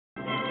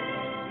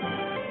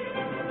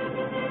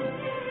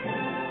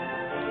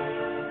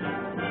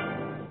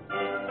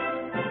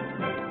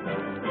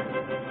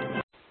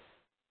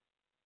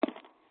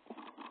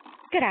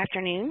Good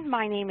afternoon.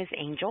 My name is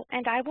Angel,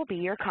 and I will be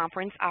your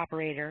conference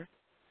operator.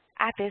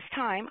 At this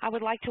time, I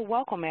would like to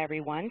welcome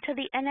everyone to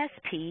the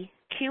NSP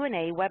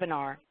Q&A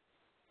webinar.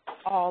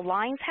 All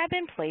lines have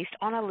been placed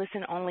on a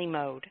listen-only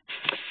mode.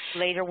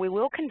 Later, we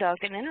will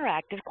conduct an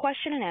interactive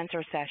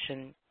question-and-answer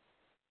session.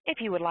 If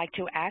you would like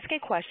to ask a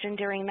question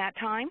during that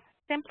time,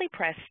 simply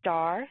press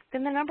star,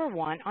 then the number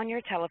 1 on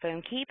your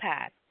telephone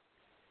keypad.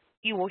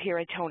 You will hear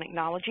a tone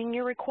acknowledging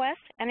your request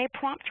and a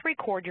prompt to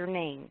record your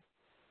name.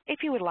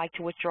 If you would like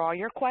to withdraw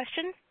your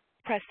question,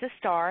 press the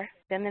star,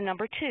 then the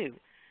number 2.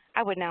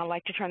 I would now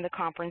like to turn the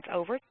conference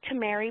over to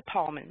Mary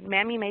Paulman.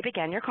 Ma'am, you may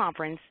begin your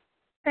conference.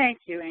 Thank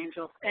you,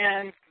 Angel.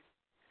 And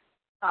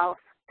I'll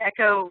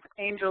echo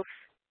Angel's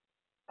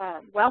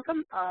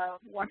welcome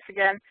once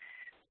again.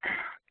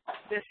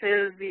 This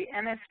is the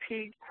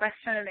NSP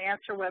question and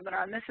answer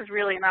webinar, and this is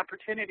really an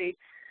opportunity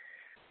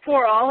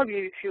for all of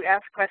you to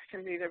ask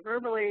questions either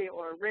verbally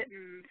or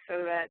written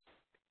so that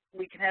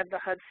we can have the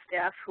HUD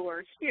staff who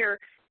are here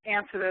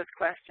answer those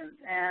questions.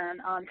 And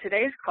on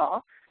today's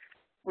call,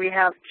 we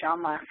have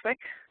John Laswick,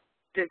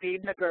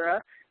 David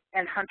Nagura,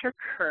 and Hunter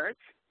Kurtz,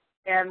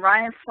 and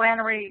Ryan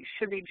Flannery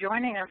should be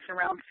joining us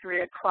around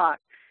 3 o'clock.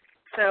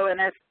 So,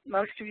 and as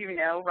most of you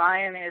know,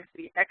 Ryan is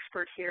the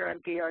expert here on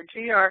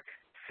DRGR,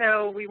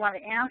 so we want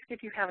to ask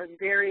if you have a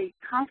very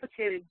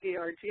complicated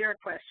DRGR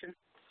question,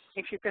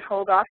 if you could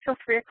hold off till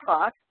 3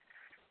 o'clock,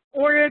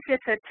 or if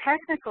it's a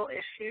technical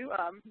issue,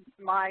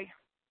 my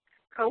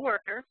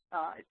coworker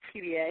at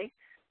TDA,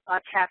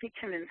 Kathy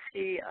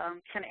Kaminsky,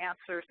 can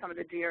answer some of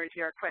the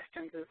DRGR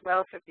questions as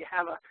well. So if you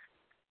have a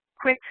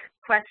quick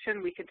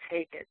question, we could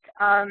take it.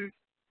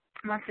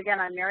 Once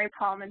again, I'm Mary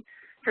Paulman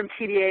from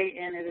TDA,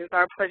 and it is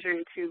our pleasure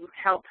to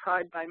help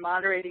HUD by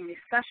moderating these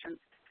sessions.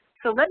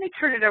 So let me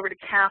turn it over to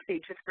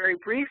Kathy just very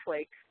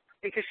briefly,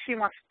 because she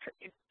wants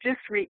to just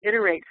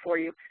reiterate for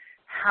you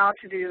how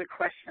to do the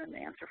question and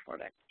answer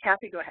format.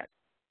 Kathy, go ahead.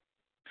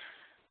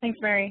 Thanks,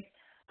 Mary.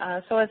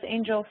 So as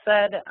Angel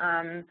said,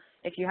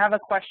 if you have a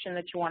question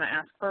that you want to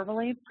ask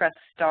verbally, press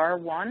star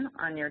 1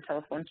 on your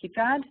telephone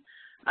keypad.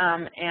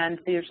 And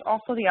there's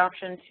also the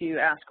option to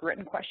ask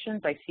written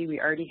questions. I see we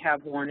already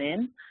have one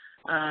in.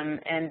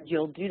 And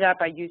you'll do that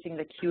by using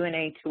the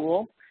Q&A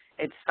tool.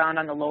 It's found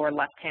on the lower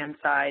left-hand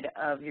side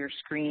of your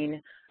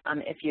screen.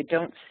 If you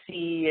don't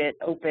see it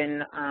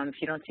open, if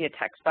you don't see a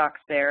text box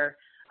there,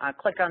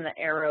 click on the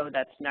arrow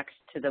that's next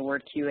to the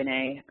word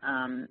Q&A,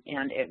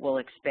 and it will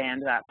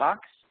expand that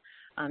box.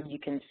 You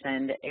can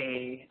send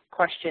a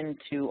question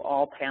to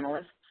all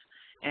panelists,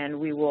 and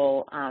we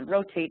will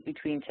rotate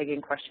between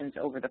taking questions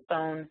over the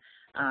phone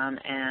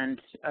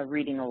and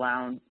reading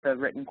aloud the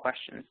written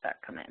questions that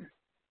come in.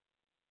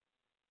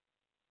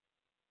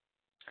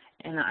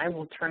 And I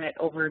will turn it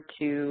over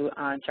to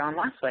John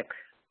Laswick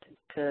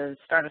to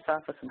start us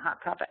off with some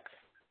hot topics.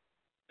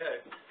 Okay.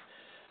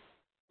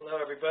 Hello,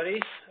 everybody.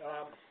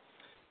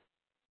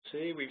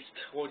 See, we've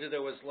told you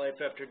there was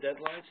life after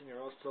deadlines, and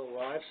you're all still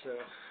alive, so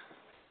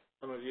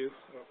some of you,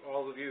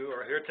 all of you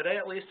are here today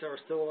at least, are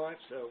still alive,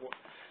 so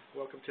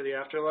welcome to the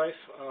afterlife.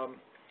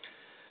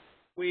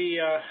 We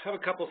have a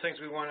couple of things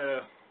we want to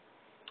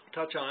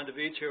touch on.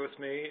 David's here with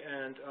me,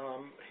 and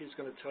he's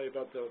going to tell you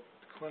about the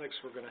clinics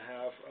we're going to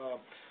have.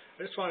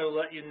 I just want to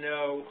let you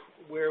know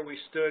where we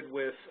stood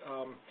with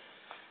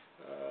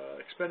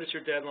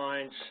expenditure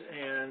deadlines,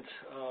 and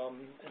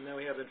then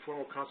we have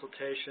informal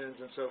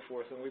consultations and so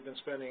forth, and we've been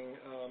spending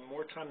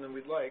more time than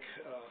we'd like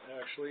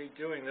actually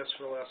doing this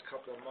for the last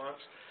couple of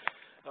months.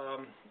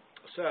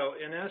 So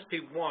in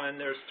NSP 1,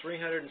 there's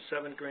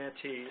 307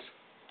 grantees.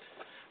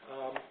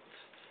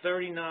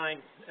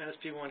 39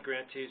 NSP 1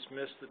 grantees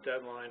missed the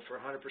deadline for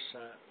 100%,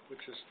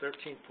 which is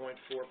 13.4%.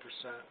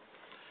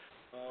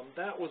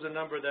 That was a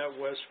number that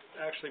was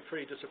actually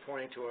pretty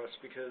disappointing to us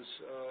because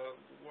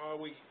while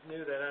we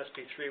knew that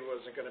NSP 3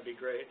 wasn't going to be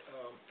great,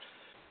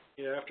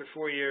 you know, after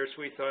 4 years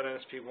we thought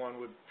NSP 1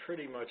 would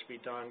pretty much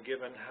be done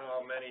given how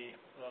many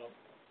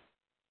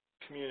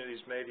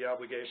communities made the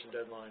obligation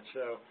deadline.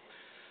 So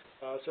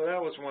that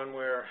was one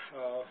where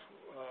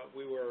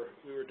we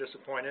were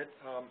disappointed.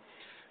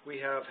 We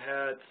have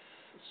had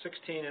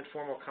 16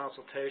 informal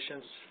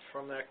consultations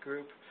from that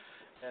group,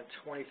 and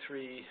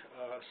 23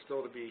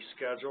 still to be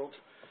scheduled.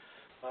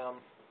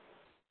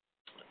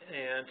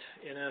 And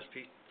in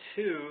NSP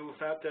 2,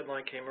 that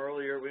deadline came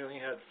earlier. We only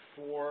had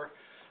 4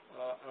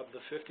 of the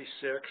 56,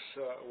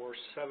 or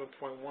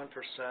 7.1%,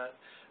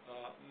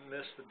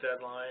 missed the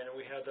deadline, and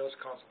we had those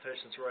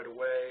consultations right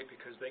away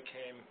because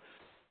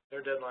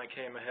their deadline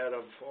came ahead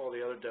of all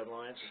the other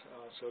deadlines,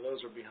 so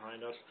those are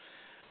behind us.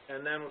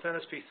 And then with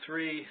NSP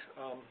 3,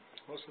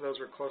 most of those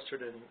were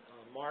clustered in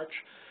March,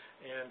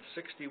 and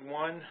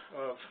 61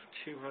 of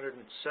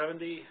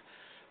 270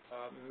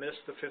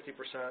 missed the 50%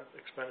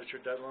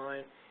 expenditure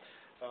deadline,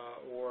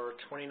 or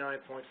 29.5%.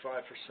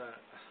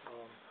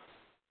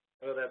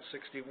 Out of that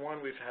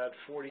 61, we've had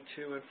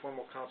 42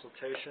 informal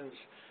consultations.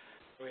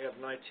 We have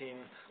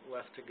 19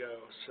 left to go.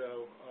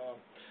 So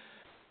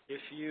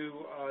if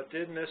you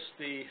did miss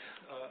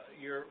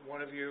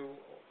one of your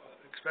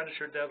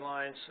expenditure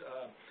deadlines,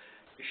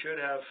 You should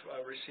have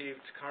received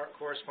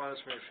correspondence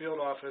from your field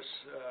office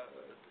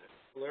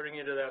alerting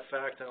you to that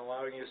fact and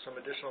allowing you some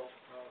additional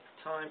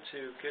time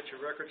to get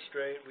your record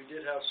straight. We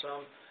did have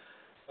some,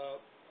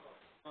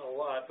 not a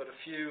lot, but a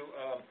few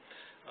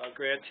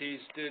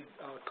grantees did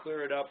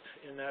clear it up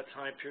in that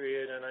time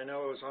period, and I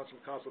know it was on some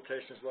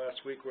consultations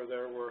last week where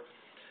there were,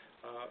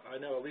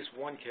 I know at least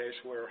one case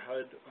where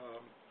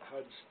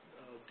HUD's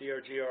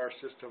DRGR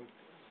system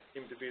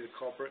seemed to be the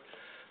culprit,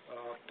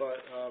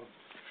 but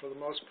for the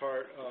most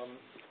part,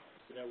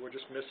 you know, we're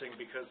just missing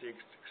because the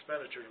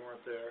expenditures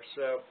weren't there.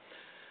 So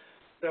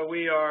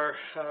we are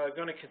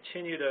going to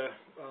continue to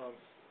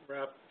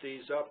wrap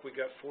these up. We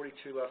got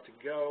 42 left to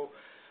go.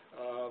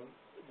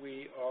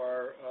 We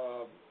are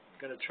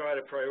going to try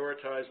to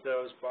prioritize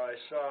those by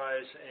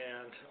size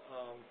and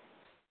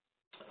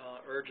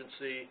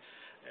urgency,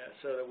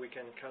 so that we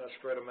can kind of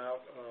spread them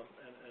out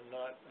and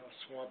not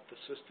swamp the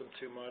system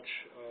too much.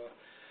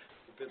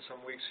 There have been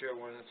some weeks here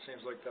when it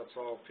seems like that's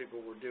all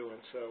people were doing.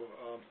 So,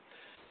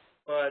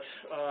 but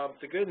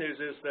the good news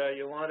is that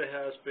Yolanda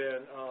has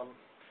been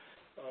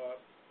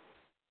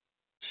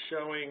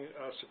showing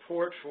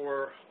support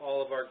for all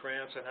of our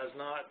grants and has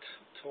not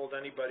told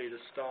anybody to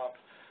stop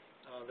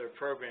their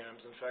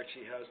programs. In fact,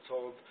 she has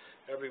told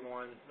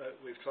everyone that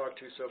we've talked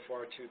to so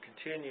far to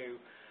continue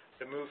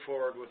to move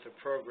forward with the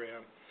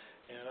program.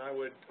 And I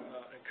would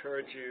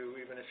encourage you,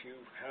 even if you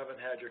haven't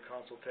had your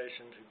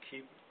consultation, to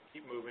keep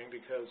moving,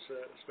 because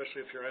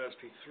especially if you're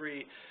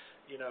NSP3,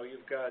 you know,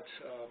 you've got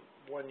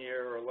 1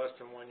 year or less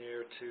than 1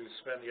 year to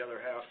spend the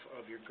other half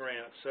of your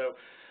grant. So,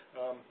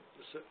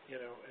 you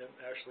know, and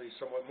actually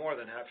somewhat more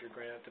than half your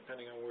grant,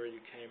 depending on where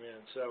you came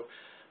in. So,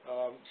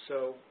 so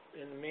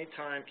in the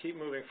meantime, keep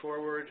moving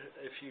forward.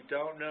 If you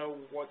don't know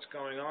what's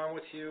going on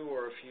with you,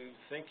 or if you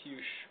think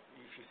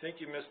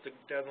you missed the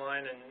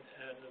deadline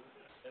and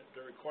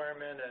the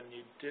requirement and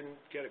you didn't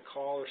get a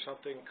call or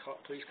something,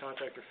 please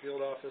contact your field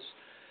office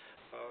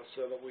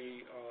so that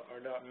we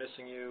are not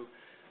missing you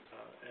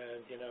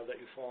and, you know,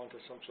 that you fall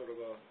into some sort of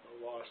a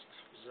lost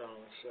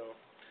zone.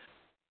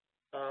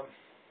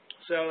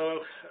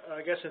 So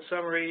I guess in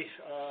summary,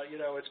 you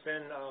know, it's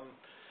been,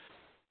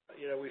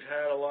 you know, we've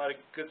had a lot of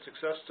good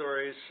success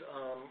stories.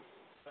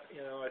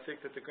 You know, I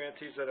think that the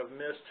grantees that have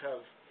missed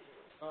have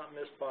not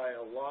missed by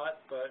a lot,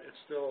 but it's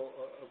still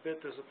a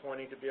bit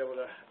disappointing to be able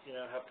to, you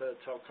know, have to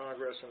tell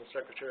Congress and the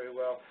Secretary,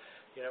 well,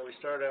 you know, we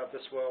started out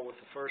this well with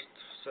the first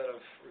set of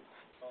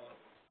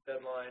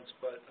deadlines,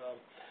 but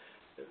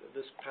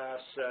this past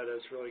set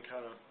has really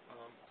kind of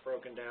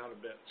broken down a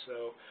bit.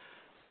 So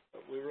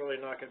we're really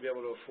not going to be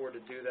able to afford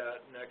to do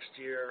that next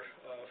year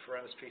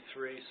for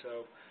NSP3,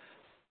 so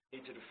I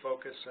need you to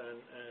focus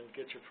and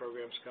get your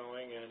programs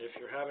going. And if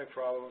you're having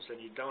problems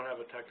and you don't have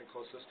a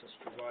technical assistance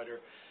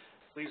provider,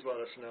 please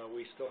let us know.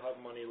 We still have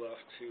money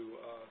left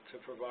to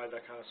provide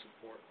that kind of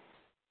support.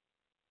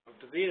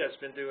 Davida has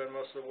been doing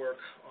most of the work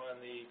on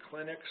the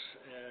clinics,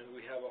 and we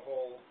have a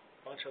whole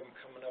bunch of them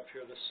coming up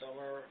here this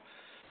summer,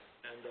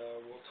 and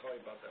we'll tell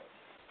you about that.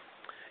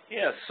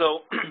 Yeah,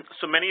 so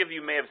many of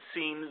you may have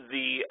seen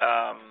the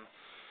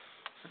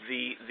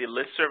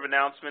listserv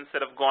announcements that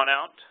have gone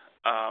out.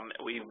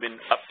 We've been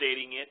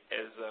updating it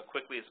as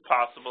quickly as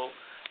possible.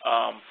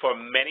 For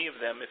many of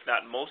them, if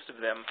not most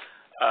of them,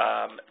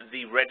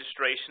 the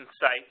registration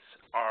sites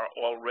are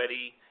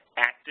already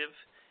active,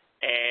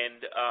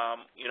 and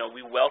you know,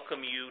 we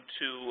welcome you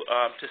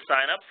to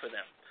sign up for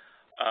them.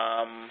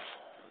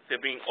 They're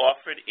being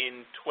offered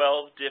in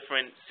 12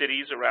 different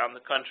cities around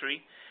the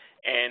country,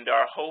 and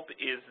our hope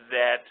is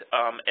that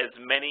as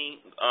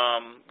many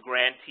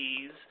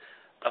grantees,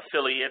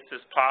 affiliates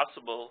as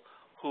possible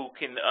who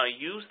can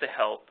use the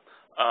help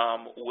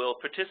will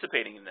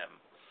participating in them.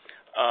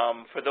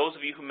 For those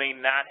of you who may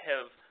not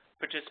have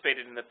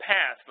participated in the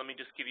past, let me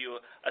just give you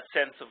a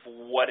sense of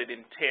what it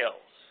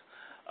entails.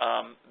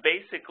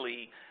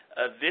 Basically,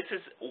 this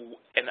is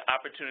an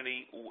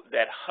opportunity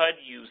that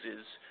HUD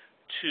uses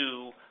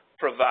to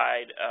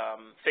provide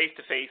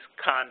face-to-face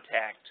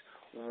contact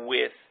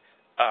with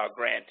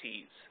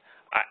grantees,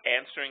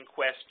 answering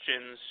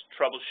questions,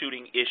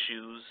 troubleshooting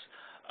issues.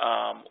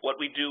 What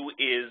we do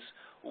is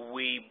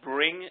we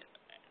bring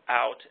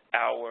out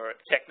our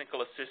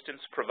technical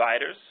assistance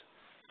providers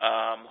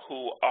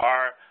who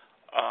are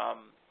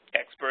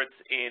experts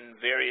in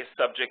various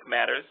subject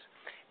matters,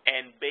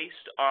 and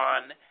based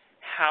on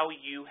how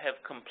you have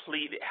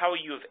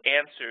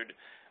answered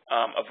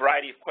a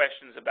variety of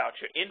questions about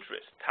your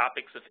interest,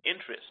 topics of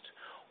interest,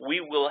 we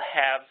will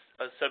have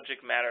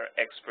subject matter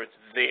experts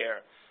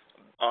there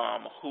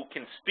who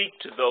can speak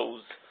to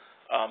those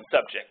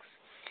subjects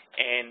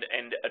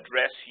and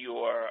address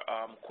your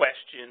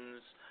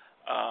questions,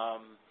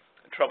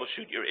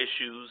 troubleshoot your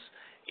issues.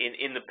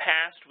 In the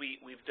past,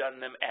 we've done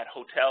them at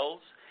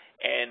hotels,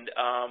 and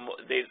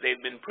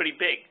they've been pretty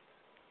big.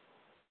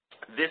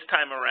 This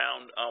time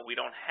around, we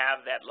don't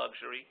have that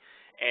luxury,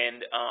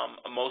 and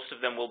most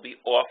of them will be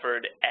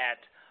offered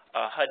at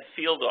HUD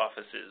field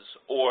offices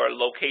or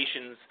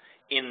locations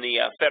in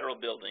the federal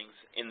buildings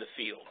in the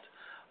field.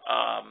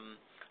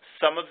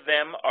 Some of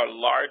them are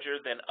larger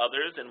than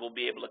others and will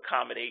be able to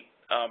accommodate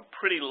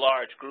pretty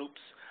large groups,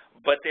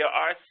 but there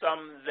are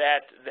some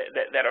that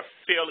are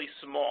fairly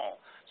small.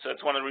 So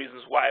that's one of the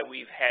reasons why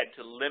we've had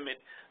to limit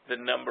the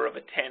number of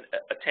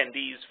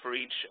attendees for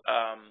each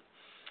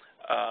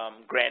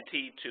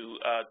grantee to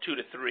 2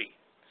 to 3.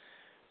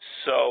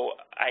 So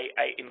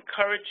I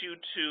encourage you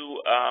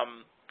to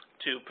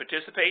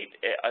participate,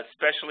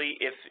 especially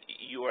if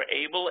you are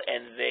able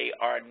and they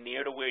are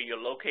near to where you're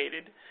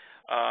located.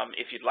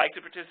 If you'd like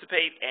to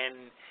participate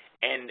and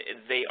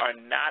they are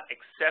not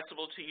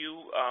accessible to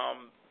you,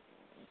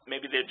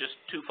 maybe they're just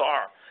too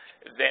far,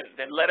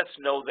 then let us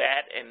know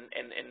that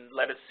and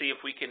let us see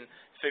if we can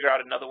figure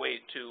out another way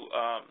to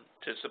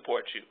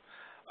support you.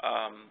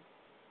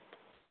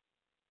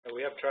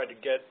 We have tried to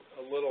get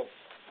a little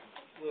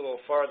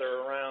farther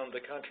around the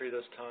country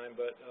this time,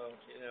 but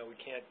you know, we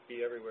can't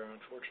be everywhere,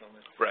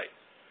 unfortunately. Right.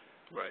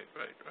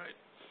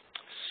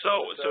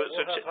 So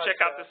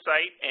check out the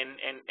site,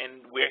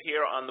 and we're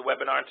here on the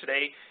webinar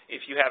today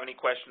if you have any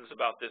questions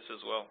about this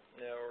as well.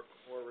 Yeah,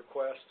 or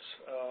requests.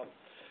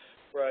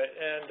 Right,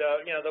 and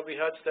you know, there'll be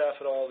HUD staff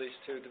at all of these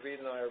too. David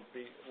and I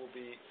will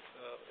be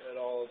at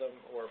all of them,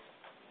 or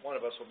one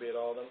of us will be at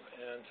all of them,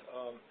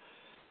 and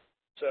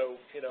so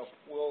you know,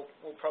 we'll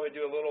probably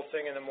do a little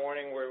thing in the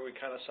morning where we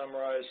kind of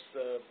summarize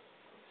the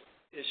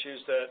issues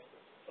that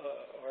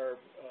are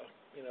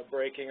you know,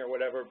 breaking or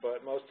whatever,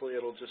 but mostly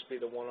it'll just be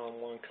the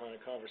one-on-one kind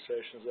of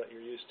conversations that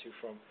you're used to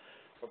from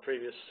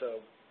previous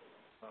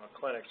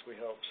clinics, we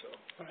hope. So.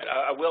 Right.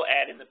 I will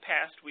add, in the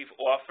past we've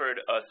offered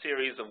a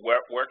series of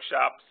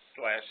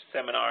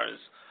workshops/seminars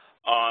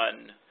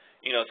on,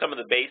 you know, some of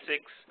the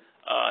basics.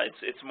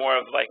 It's more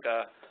of like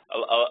a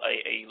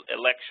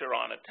lecture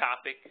on a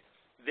topic.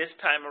 This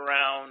time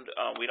around,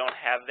 we don't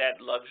have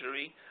that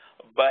luxury,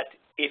 but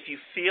if you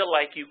feel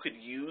like you could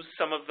use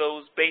some of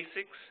those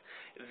basics,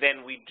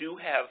 then we do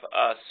have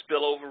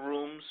spillover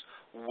rooms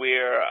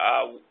where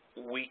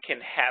we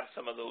can have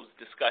some of those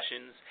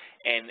discussions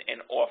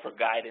and offer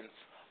guidance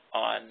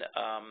on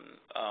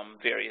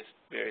various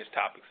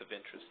topics of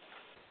interest.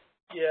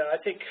 Yeah,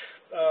 I think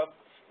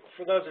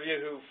for those of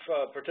you who've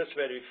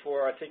participated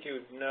before, I think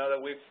you know that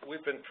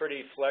we've been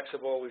pretty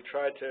flexible. We've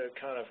tried to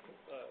kind of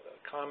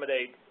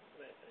accommodate,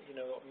 you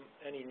know,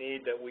 any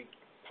need that we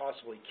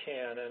possibly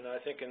can, and I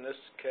think in this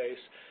case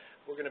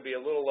we're going to be a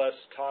little less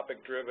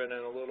topic driven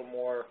and a little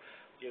more,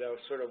 you know,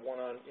 sort of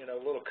you know,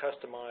 a little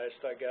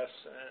customized, I guess,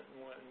 and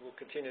we'll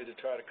continue to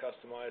try to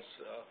customize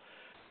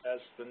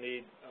as the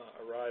need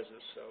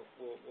arises. So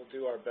we'll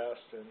do our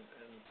best, and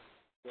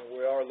you know,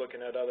 we are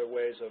looking at other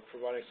ways of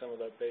providing some of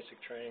that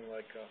basic training,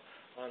 like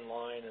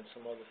online and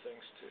some other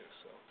things too.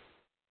 So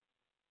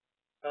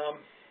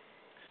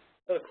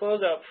the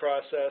closeout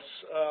process.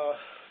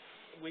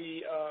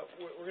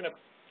 We're going to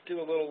do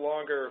a little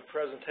longer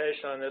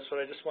presentation on this, but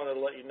I just wanted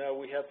to let you know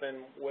we have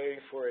been waiting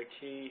for a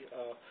key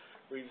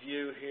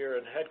review here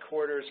in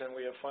headquarters, and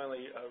we have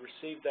finally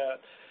received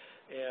that.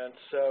 And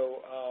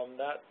so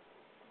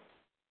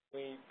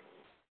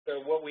so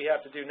what we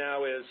have to do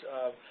now is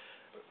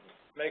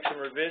make some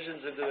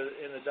revisions in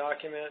the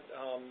document.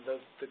 The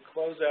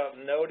closeout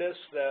notice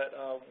that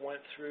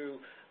went through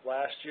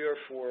last year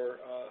for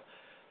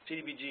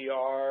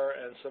CDBG-R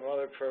and some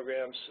other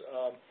programs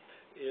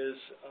is,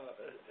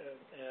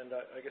 and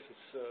I guess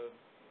it's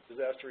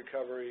disaster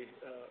recovery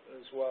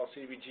as well,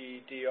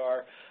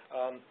 CDBG-DR.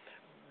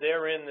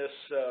 They're in this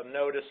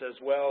notice as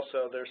well,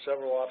 so there's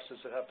several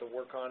offices that have to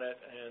work on it,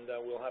 and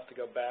we'll have to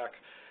go back.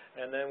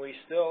 And then we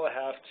still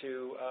have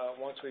to,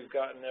 once we've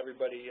gotten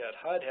everybody at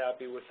HUD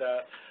happy with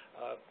that,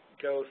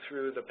 go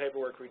through the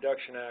Paperwork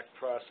Reduction Act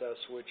process,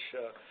 which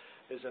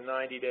is a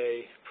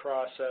 90-day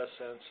process.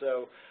 And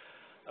so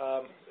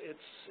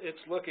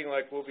it's looking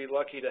like we'll be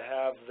lucky to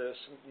have this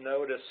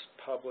notice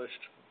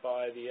published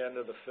by the end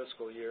of the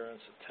fiscal year in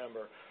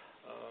September,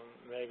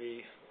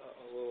 maybe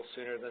a little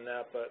sooner than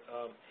that, but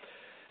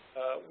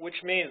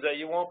which means that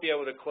you won't be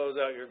able to close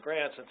out your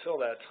grants until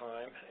that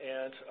time.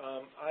 And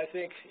I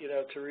think, you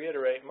know, to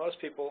reiterate, most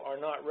people are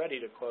not ready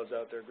to close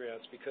out their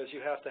grants because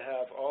you have to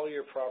have all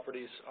your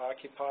properties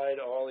occupied,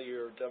 all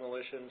your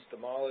demolitions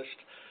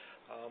demolished,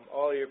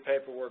 all your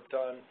paperwork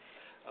done.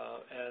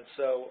 And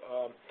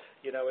so,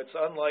 you know, it's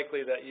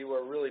unlikely that you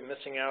are really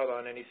missing out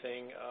on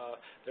anything.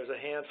 There's a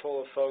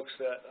handful of folks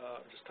that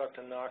just talked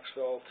to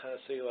Knoxville,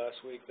 Tennessee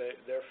last week.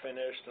 They're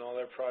finished and all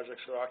their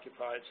projects are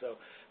occupied. So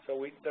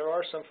there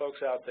are some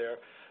folks out there,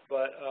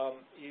 but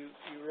you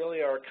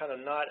really are kind of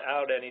not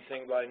out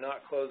anything by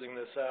not closing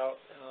this out.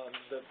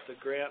 The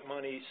grant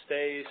money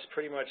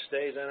pretty much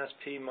stays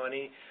NSP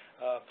money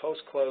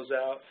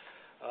post-closeout.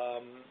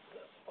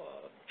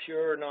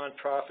 Pure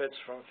nonprofits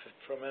from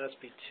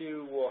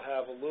NSP2 will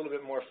have a little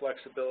bit more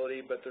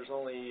flexibility, but there's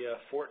only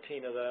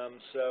 14 of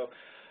them. So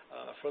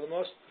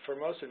for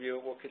most of you,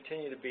 it will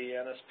continue to be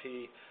an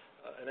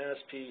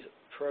NSP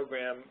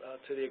program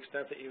to the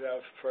extent that you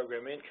have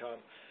program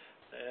income.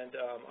 And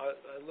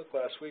I looked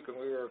last week when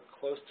we were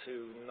close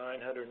to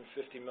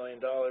 $950 million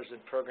in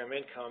program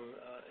income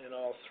in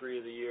all 3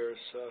 of the years.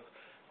 So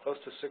close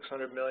to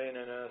 $600 million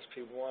in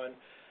NSP1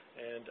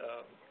 and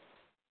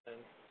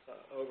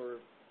over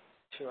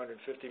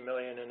 $250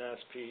 million in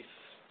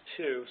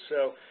NSP2.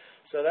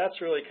 So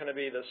that's really going to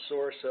be the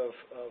source of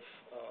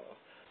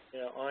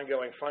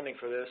ongoing funding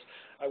for this.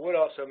 I would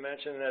also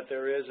mention that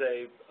there is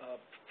a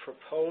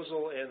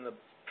proposal in the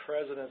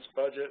President's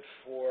budget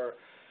for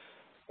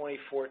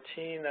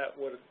 2014 that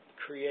would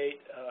create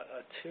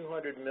a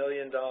 $200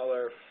 million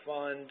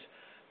fund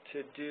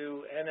to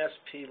do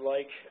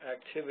NSP-like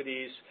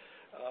activities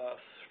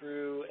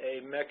through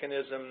a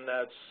mechanism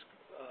that's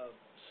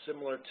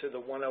similar to the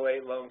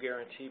 108 loan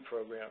guarantee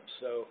program.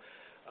 So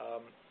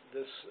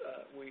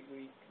we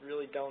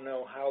really don't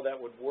know how that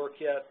would work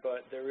yet,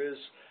 but there is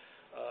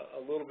a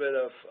little bit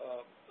of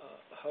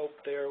hope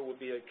there. It would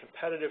be a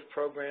competitive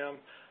program,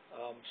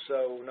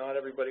 so not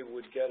everybody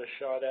would get a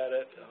shot at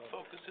it. It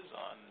focuses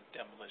on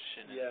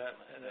demolition.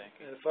 And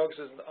it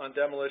focuses on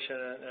demolition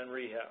and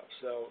rehab.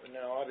 So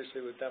now,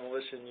 obviously, with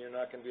demolition, you're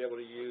not going to be able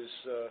to use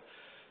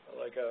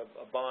like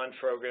a bond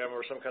program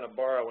or some kind of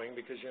borrowing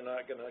because you're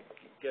not going to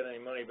get any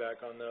money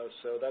back on those.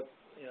 So that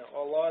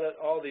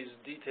all these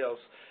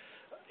details,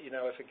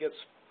 if it gets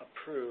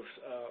approved,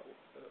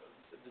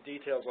 the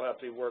details will have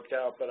to be worked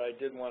out. But I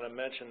did want to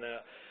mention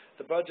that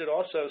the budget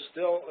also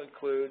still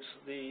includes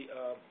the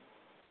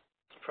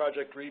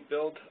Project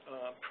Rebuild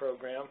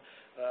program,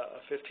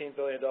 a $15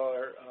 billion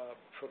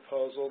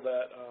proposal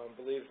that I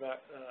believe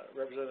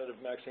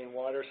Representative Maxine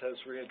Waters has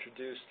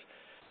reintroduced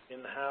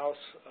in the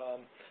House.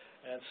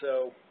 And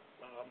so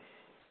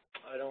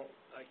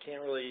I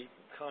can't really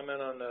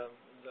comment on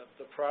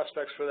the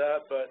prospects for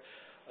that, but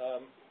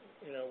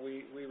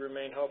we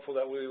remain hopeful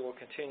that we will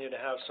continue to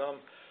have some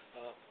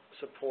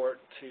support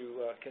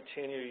to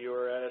continue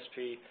your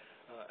NSP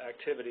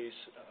activities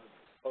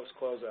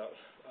post-closeout.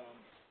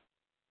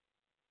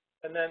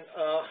 And then,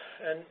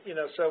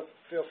 so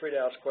feel free to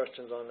ask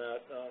questions on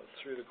that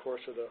through the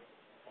course of the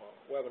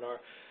webinar.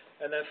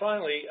 And then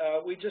finally,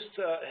 we just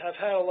have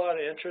had a lot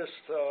of interest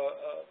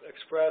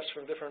expressed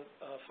from different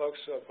folks,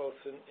 both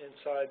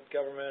inside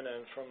government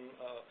and from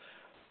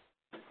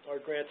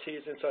our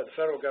grantees inside the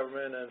federal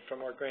government and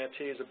from our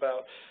grantees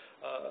about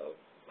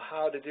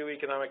how to do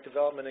economic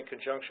development in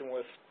conjunction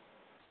with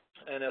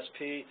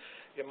NSP.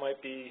 It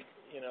might be,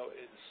 it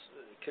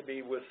could be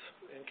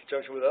in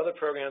conjunction with other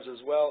programs as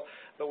well,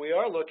 but we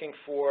are looking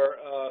for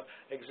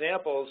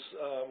examples.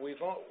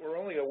 We're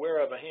only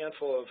aware of a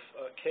handful of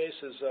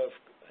cases of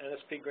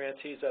NSP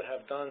grantees that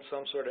have done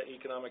some sort of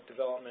economic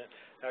development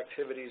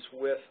activities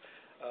with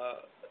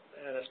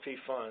NSP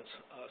funds.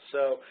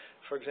 So,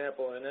 for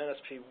example, in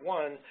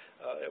NSP1,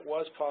 it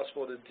was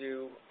possible to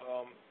do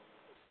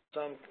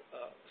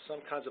some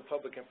kinds of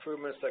public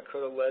improvements that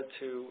could have led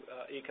to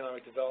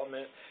economic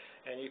development.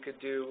 And you could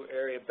do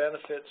area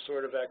benefit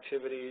sort of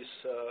activities,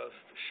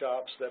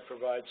 shops that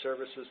provide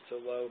services to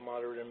low,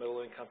 moderate, and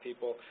middle-income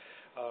people.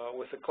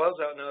 With the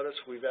closeout notice,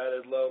 we've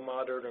added low,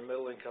 moderate, or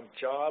middle-income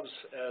jobs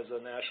as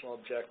a national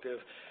objective.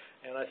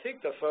 And I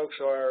think the folks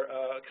are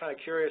kind of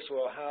curious,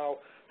 well, how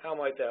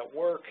might that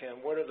work,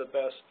 and what are the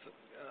best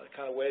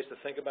kind of ways to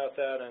think about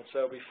that? And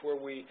so before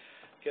we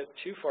get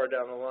too far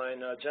down the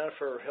line,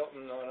 Jennifer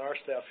Hilton on our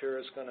staff here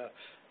is going to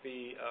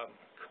be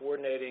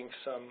coordinating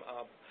some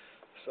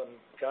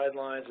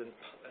guidelines and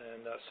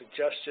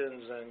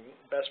suggestions and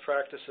best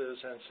practices.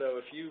 And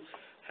so if you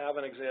have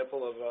an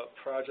example of a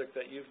project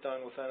that you've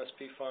done with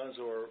NSP funds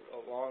or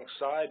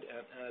alongside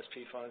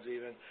NSP funds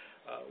even,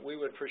 we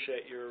would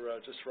appreciate your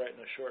just writing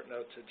a short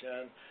note to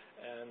Jen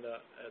and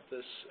at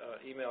this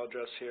email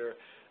address here,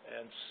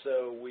 and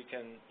so we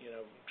can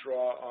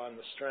draw on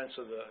the strengths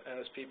of the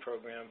NSP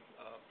program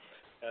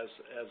as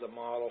a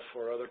model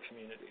for other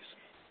communities.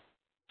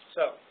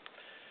 So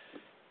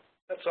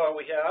that's all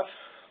we have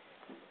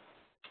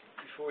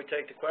before we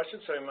take the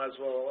questions, so we might as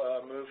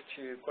well move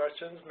to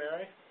questions.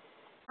 Mary?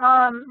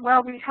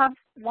 Well, we have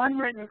one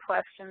written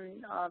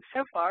question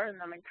so far,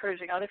 and I'm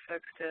encouraging other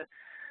folks to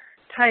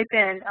type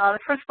in. The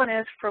first one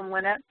is from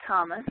Lynette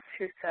Thomas,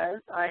 who says,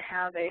 I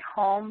have a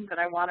home that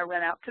I want to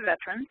rent out to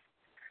veterans.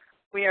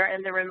 We are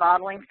in the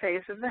remodeling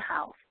phase of the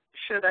house.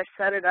 Should I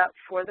set it up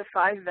for the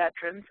 5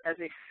 veterans as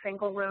a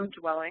single-room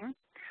dwelling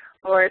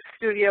or as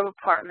studio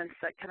apartments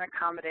that can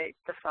accommodate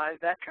the 5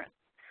 veterans?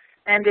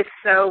 And if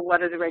so,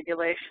 what are the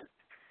regulations?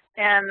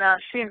 And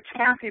she and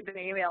Kathy have been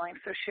emailing,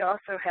 so she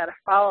also had a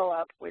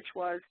follow-up, which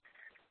was,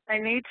 I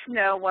need to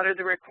know what are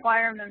the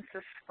requirements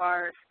as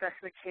far as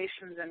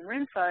specifications and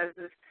room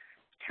sizes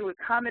to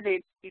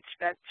accommodate each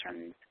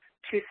veteran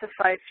to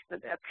suffice for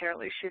that.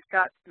 Apparently she's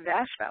got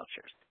VASH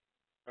vouchers.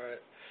 All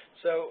right.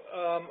 So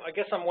I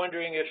guess I'm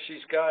wondering if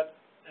she's got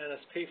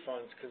NSP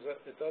funds, because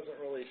it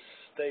doesn't really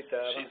state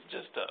that. She's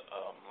just a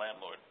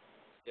landlord.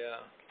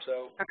 Yeah.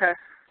 So okay.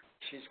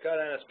 She's got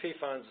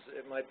NSP funds.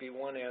 It might be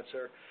one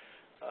answer.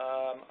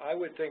 I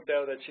would think,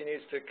 though, that she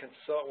needs to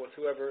consult with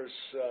whoever's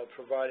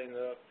providing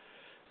the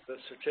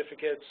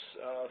certificates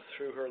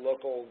through her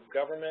local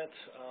government.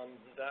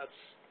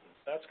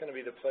 That's going to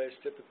be the place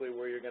typically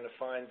where you're going to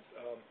find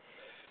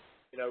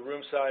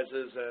room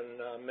sizes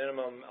and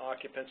minimum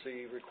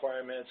occupancy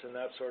requirements and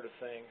that sort of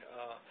thing.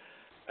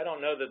 I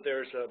don't know that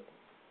there's a,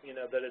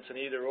 that it's an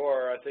either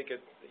or. I think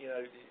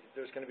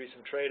there's going to be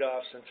some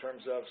trade-offs in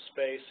terms of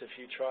space if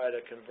you try to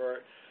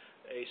convert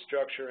a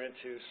structure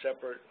into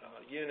separate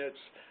units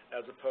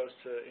as opposed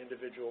to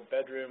individual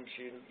bedrooms.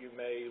 You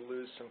may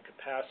lose some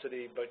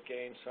capacity but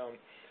gain some,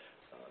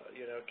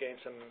 gain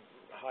some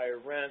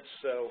higher rents.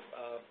 So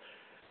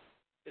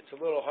it's a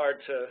little hard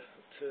to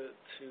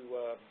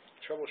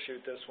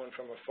troubleshoot this one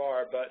from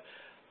afar, but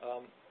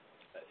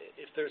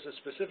if there's a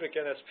specific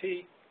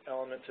NSP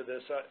element to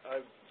this,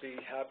 I'd be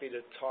happy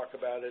to talk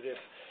about it.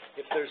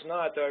 If there's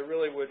not, though, I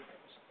really would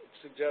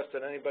suggest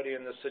that anybody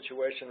in this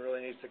situation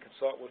really needs to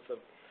consult with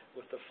the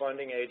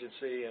funding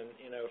agency, and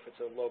if it's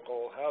a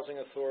local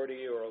housing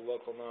authority or a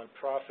local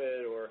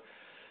nonprofit or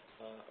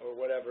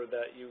whatever,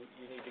 that you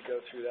need to go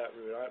through that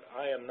route.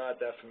 I am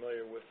not that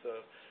familiar with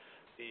the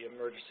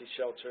emergency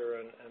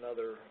shelter and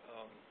other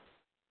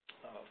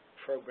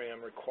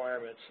program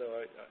requirements, so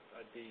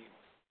I'd be,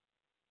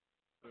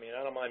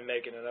 I don't mind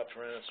making it up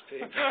for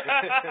NSP.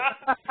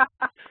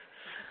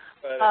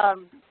 But,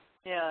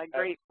 yeah,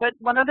 great. But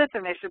one other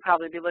thing they should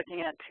probably be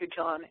looking at too,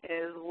 John,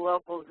 is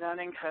local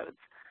zoning codes.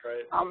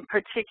 Right.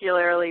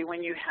 Particularly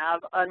when you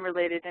have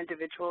unrelated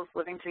individuals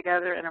living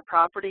together in a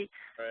property.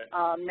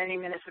 Right. Many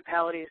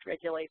municipalities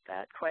regulate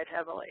that quite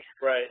heavily.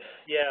 Right.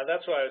 Yeah,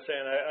 that's what I was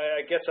saying.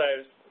 I guess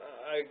I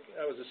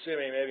was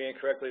assuming, maybe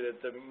incorrectly, that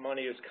the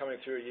money is coming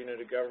through a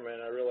unit of government.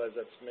 I realize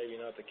that's maybe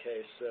not the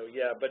case. So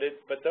yeah, but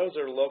those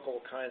are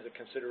local kinds of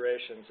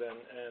considerations,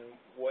 and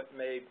what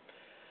may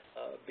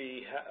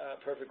be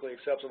perfectly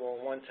acceptable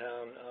in one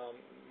town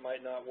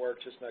might not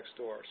work just next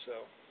door.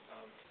 So.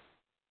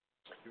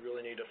 You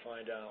really need to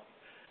find out.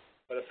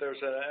 But if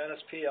there's an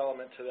NSP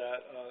element to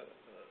that,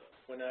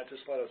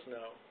 just let us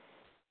know.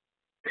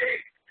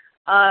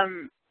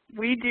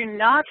 We do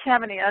not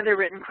have any other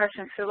written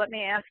questions, so let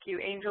me ask you,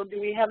 Angel,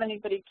 do we have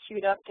anybody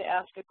queued up to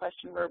ask a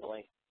question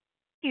verbally?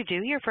 You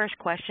do. Your first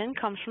question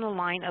comes from the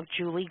line of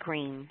Julie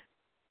Green.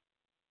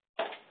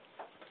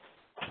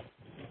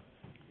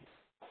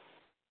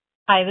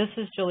 Hi, this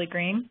is Julie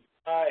Green.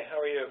 Hi, how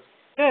are you?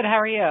 Good, how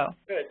are you?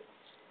 Good.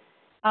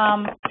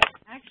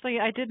 Actually,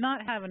 I did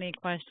not have any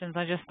questions.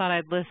 I just thought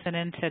I'd listen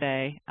in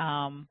today.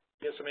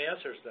 Get some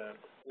answers then.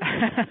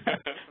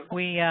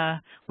 We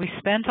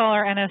spent all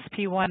our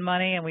NSP1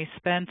 money, and we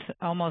spent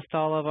almost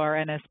all of our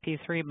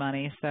NSP3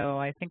 money, so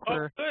I think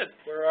we're good.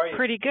 Where are you?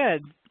 Pretty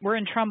good. We're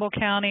in Trumbull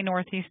County,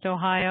 Northeast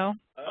Ohio.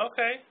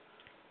 Okay.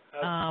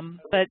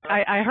 But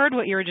I heard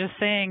what you were just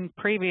saying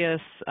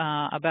previous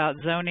about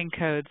zoning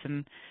codes,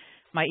 and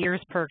my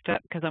ears perked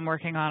up because I'm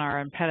working on our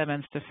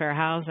impediments to fair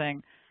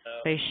housing.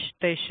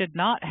 They should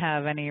not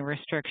have any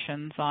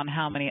restrictions on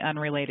how many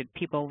unrelated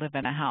people live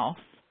in a house.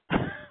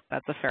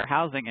 That's a fair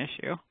housing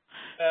issue.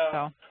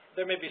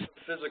 There may be some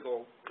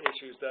physical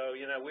issues, though.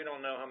 We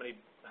don't know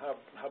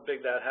how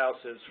big that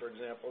house is, for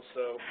example.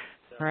 So.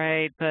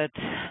 Right, but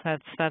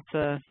that's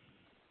a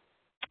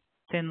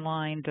thin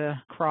line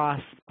to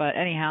cross. But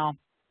anyhow,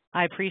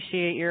 I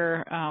appreciate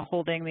your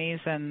holding these,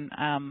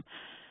 and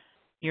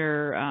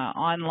your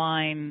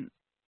online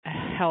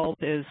help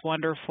is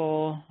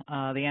wonderful.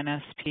 The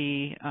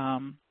NSP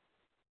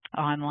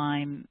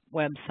online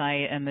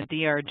website and the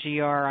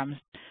DRGR, I'm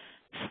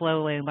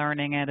slowly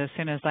learning it. As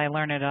soon as I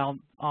learn it,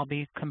 I'll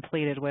be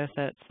completed with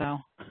it. So.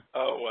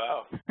 Oh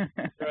wow.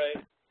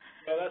 Right.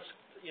 Well,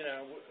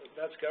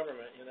 that's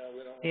government. We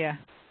don't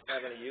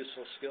have any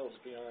useful skills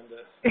beyond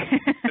the.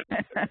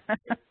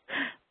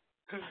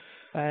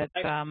 But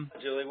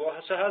Julie, well,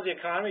 so how's the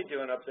economy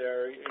doing up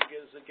there? Is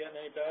it getting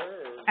any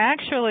better? Or?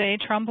 Actually,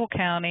 Trumbull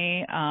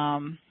County,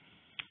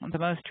 the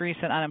most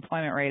recent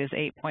unemployment rate is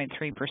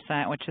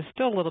 8.3%, which is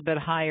still a little bit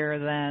higher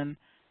than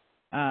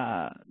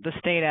the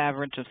state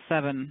average of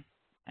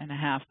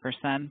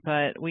 7.5%.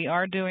 But we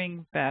are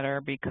doing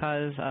better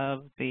because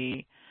of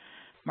the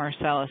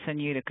Marcellus and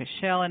Utica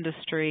shale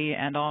industry,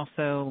 and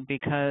also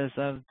because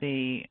of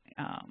the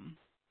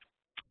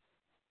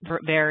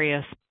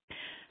various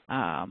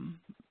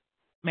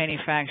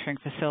manufacturing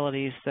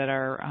facilities that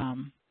are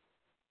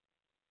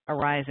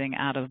arising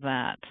out of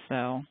that.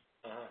 So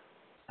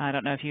I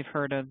don't know if you've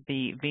heard of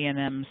the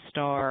V&M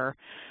Star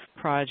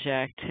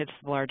project. It's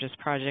the largest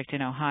project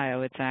in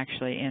Ohio. It's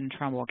actually in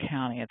Trumbull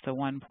County. It's a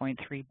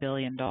 $1.3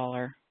 billion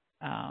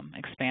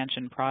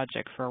expansion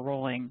project for a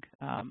rolling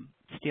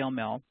steel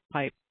mill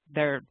pipe.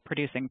 They're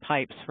producing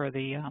pipes for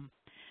the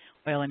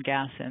oil and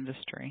gas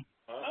industry.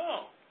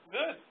 Oh,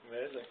 good.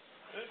 Amazing.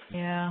 Good.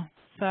 Yeah.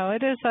 So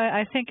it is,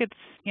 I think it's,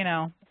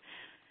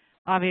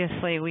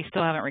 obviously we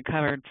still haven't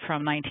recovered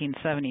from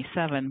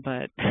 1977,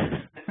 but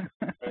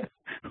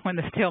when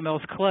the steel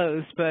mill's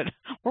closed, but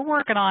we're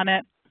working on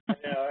it.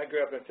 Yeah, I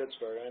grew up in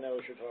Pittsburgh. I know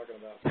what you're talking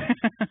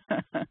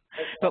about.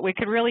 But we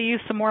could really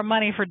use some more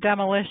money for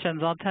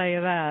demolitions, I'll tell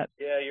you that.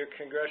 Yeah, your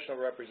congressional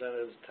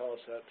representatives tell us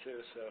that too.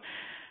 So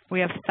we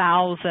have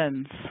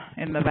thousands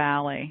in the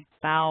valley,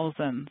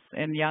 thousands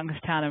in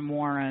Youngstown and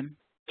Warren.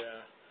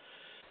 Yeah.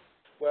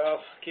 Well,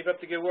 keep up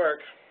the good work.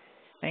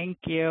 Thank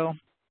you.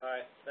 All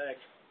right,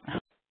 thanks.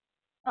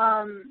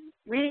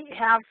 We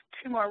have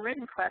 2 more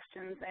written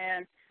questions,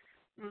 and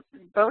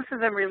both of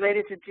them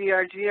related to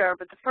DRGR,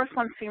 but the first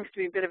one seems to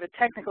be a bit of a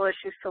technical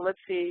issue, so let's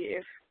see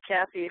if,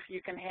 Kathy, if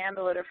you can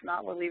handle it. If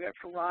not, we'll leave it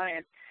for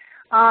Ryan.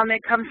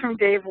 It comes from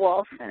Dave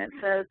Wolf, and it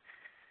says,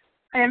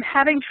 I am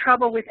having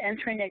trouble with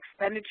entering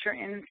expenditure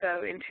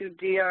info into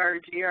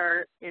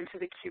DRGR into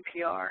the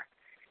QPR.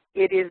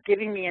 It is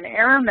giving me an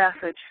error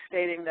message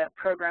stating that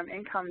program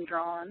income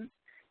drawn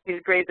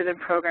is greater than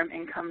program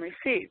income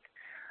received.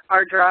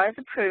 Our draw is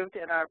approved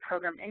and our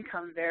program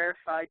income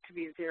verified to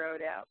be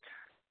zeroed out.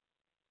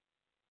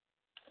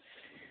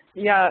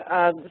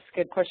 Yeah, that's a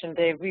good question,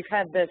 Dave. We've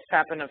had this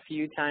happen a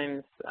few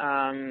times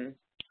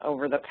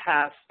over the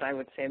past, I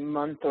would say,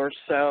 month or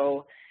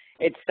so.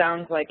 It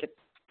sounds like it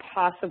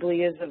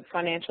possibly is a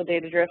financial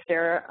data drift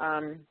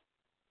error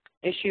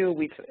issue.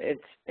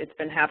 It's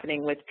been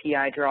happening with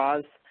PI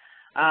draws.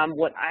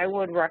 What I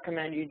would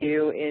recommend you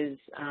do is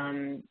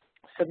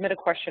submit a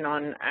question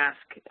on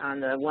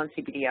the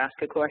 1CPD Ask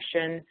a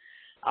Question.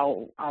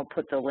 I'll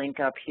put the link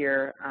up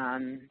here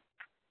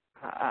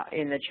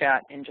in the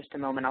chat in just a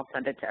moment. I'll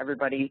send it to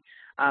everybody.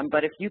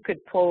 But if you could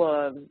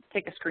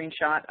take a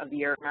screenshot of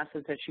the error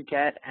message that you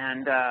get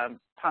and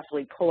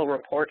possibly pull a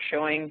report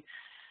showing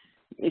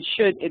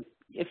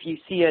if you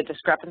see a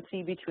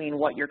discrepancy between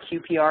what your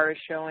QPR is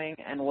showing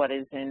and what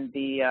is in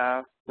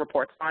the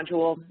reports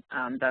module,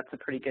 that's a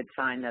pretty good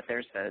sign that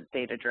there's a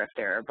data drift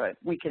error. But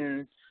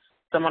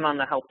someone on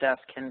the help desk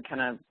can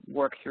kind of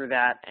work through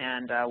that,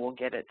 and we'll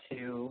get it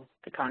to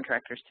the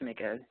contractors to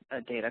make a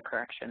data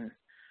correction.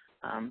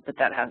 But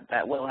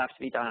that will have to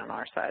be done on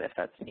our side if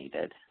that's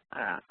needed.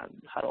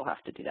 HUD will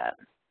have to do that.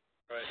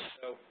 Right.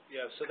 So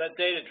yeah. So that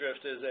data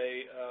drift is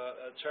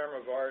a term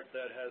of art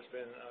that has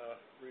been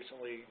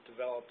recently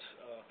developed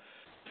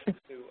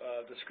to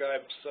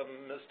describe some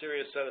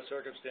mysterious set of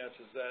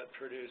circumstances that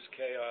produce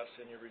chaos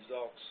in your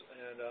results.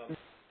 And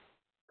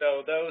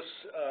so those,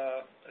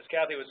 as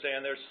Kathy was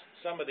saying, there's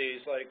some of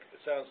these, like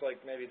it sounds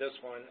like maybe this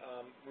one,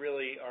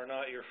 really are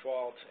not your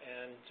fault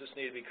and just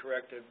need to be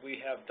corrected. We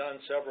have done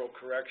several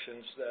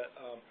corrections that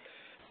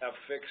have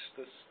fixed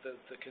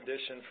the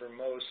condition for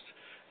most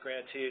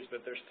grantees,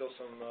 but there's still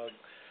some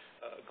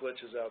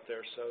glitches out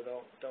there. So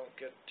don't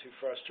get too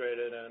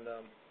frustrated.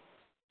 And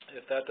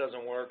if that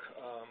doesn't work,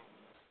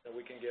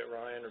 we can get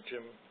Ryan or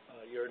Jim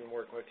Yurden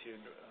working with you.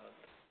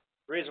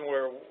 The reason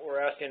we're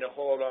asking to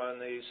hold on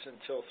these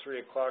until 3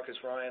 o'clock is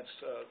Ryan's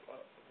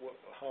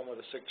home with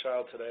a sick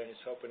child today, and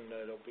he's hoping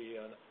that he'll be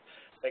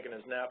taking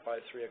his nap by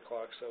 3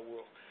 o'clock. So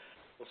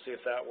we'll see if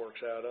that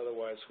works out.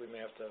 Otherwise, we may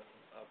have to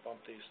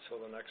bump these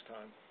till the next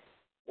time,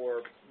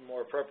 or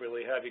more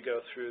appropriately, have you go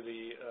through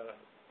the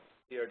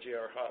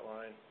DRGR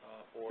hotline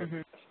or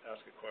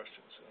ask a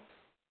question. So.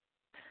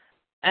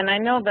 And I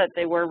know that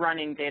they were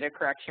running data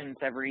corrections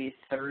every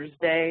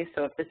Thursday,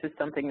 so if this is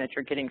something that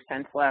you're getting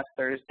sent last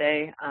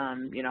Thursday,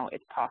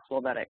 it's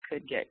possible that it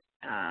could get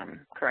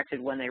corrected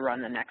when they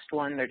run the next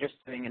one. They're just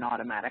doing an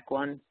automatic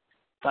one.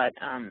 But,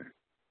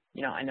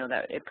 I know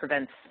that it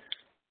prevents,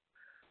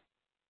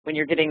 when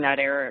you're getting that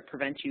error, it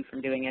prevents you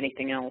from doing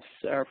anything else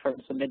or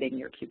from submitting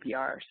your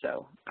QPR.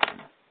 So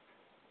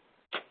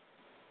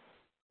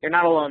you're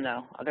not alone,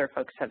 though. Other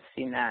folks have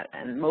seen that,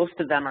 and most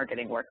of them are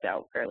getting worked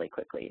out fairly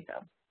quickly.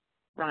 So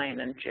Ryan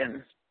and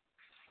Jim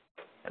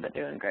have been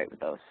doing great with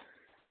those.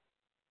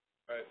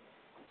 Right.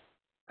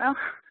 Well,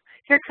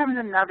 here comes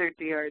another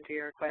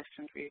DRGR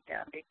question for you,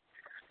 Kathy,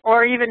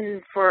 or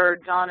even for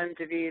John and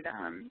David.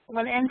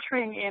 When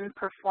entering in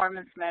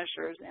performance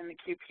measures in the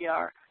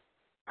QPR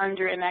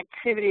under an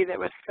activity that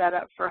was set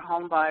up for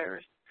home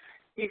buyers,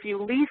 if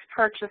you lease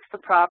purchase the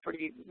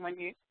property,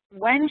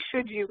 when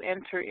should you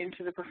enter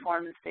into the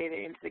performance data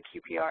into the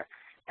QPR?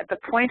 At the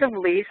point of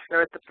lease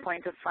or at the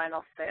point of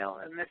final sale?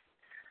 And this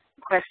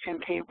question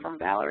came from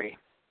Valerie.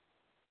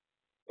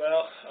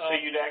 Well, so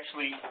you'd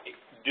actually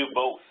do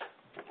both,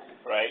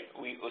 right?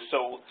 We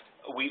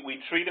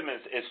treat them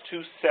as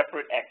 2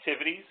 separate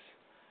activities.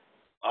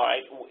 All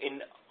right.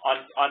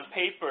 On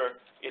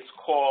paper, it's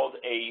called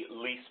a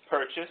lease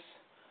purchase,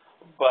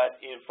 but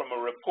from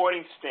a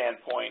reporting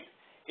standpoint,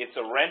 it's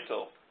a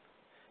rental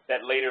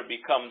that later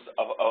becomes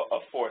a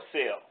for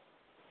sale.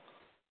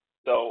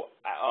 So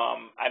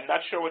I'm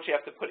not sure what you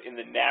have to put in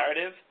the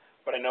narrative,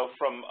 but I know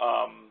from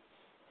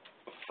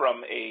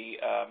a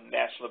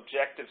national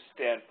objective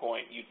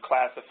standpoint, you'd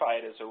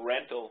classify it as a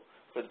rental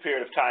for the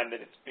period of time that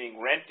it's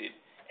being rented.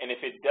 And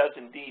if it does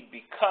indeed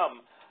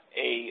become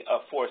a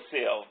for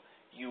sale,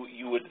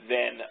 you would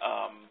then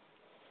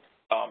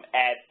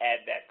add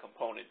that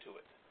component to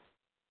it.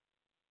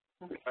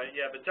 Right,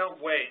 yeah, but don't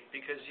wait,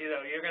 because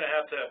you're going to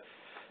have to.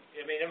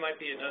 I mean, it might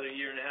be another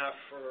year and a half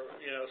or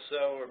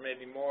so, or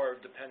maybe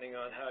more, depending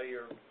on how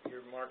your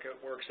market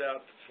works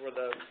out for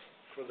the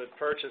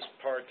purchase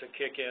part to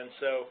kick in.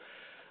 So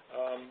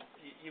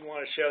you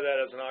want to show that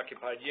as an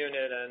occupied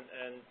unit,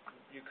 and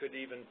you could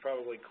even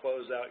probably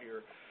close out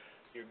your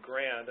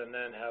grant and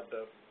then have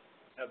the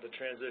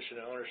transition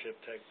of ownership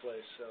take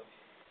place. So.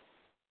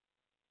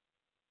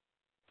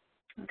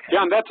 Okay.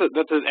 John, that's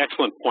an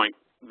excellent point.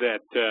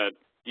 that,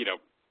 you know,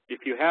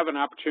 if you have an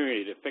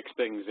opportunity to fix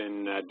things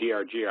in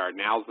DRGR,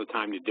 now's the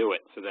time to do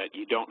it so that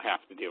you don't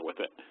have to deal with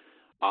it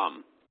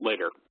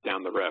later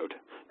down the road,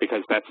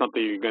 because that's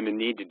something you're going to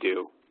need to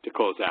do to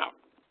close out.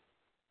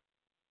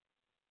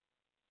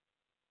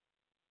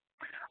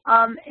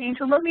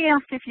 Angel, let me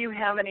ask if you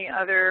have any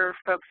other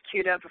folks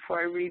queued up before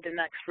I read the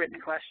next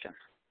written question.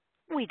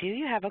 We do.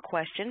 You have a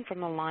question from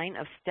the line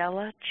of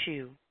Stella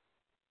Chu.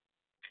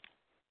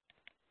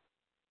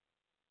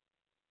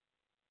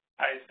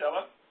 Hi,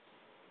 Stella.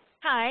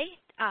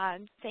 Hi.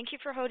 Thank you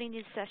for holding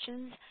these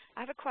sessions. I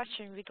have a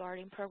question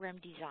regarding program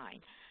design.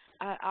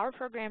 Our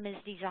program is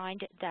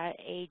designed that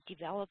a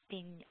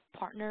developing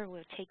partner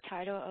will take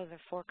title of a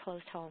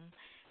foreclosed home,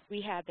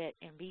 rehab it,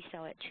 and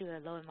resell it to a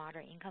low and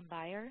moderate income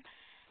buyer.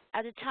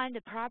 At the time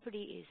the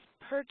property is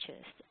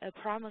purchased, a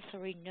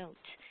promissory note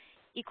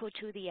equal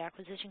to the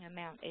acquisition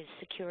amount is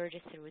secured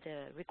through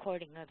the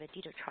recording of a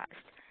deed of trust.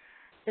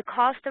 The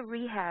cost of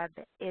rehab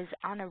is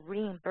on a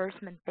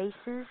reimbursement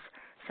basis,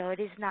 so it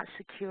is not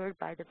secured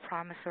by the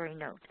promissory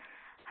note.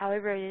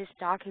 However, it is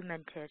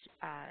documented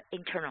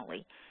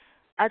internally.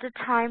 At the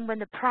time when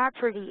the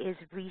property is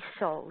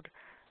resold,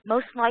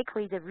 most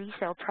likely the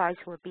resale price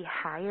will be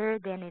higher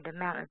than the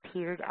amount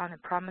appeared on the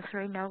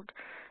promissory note.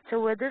 So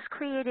will this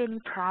create any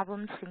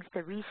problems since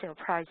the resale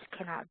price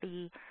cannot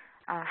be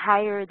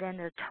higher than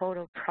the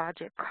total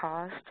project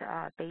cost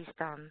based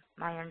on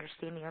my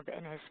understanding of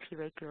NSP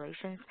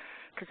regulations?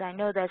 Because I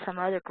know that some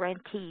other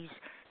grantees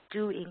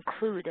do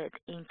include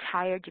the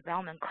entire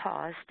development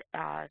cost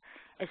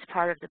as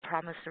part of the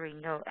promissory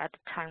note at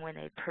the time when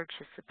they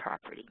purchase the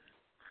property.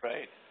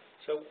 Right.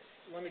 So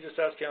let me just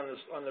ask you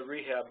on the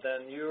rehab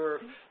then. You're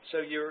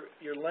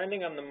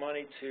lending on the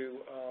money to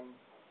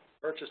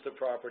purchase the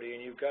property,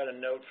 and you've got a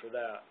note for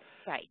that.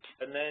 Right.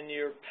 And then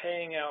you're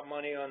paying out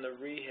money on the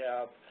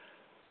rehab,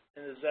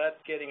 and is that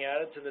getting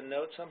added to the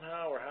note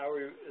somehow, or how are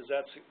you,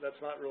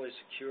 that's not really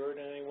secured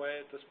in any way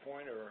at this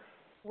point, or?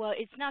 Well,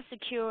 it's not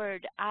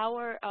secured.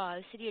 Our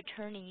city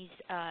attorney's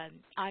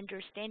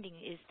understanding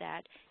is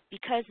that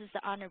because it's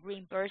on a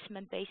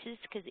reimbursement basis,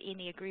 because in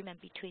the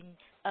agreement between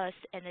us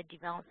and the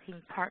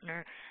developing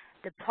partner,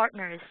 the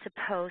partner is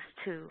supposed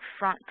to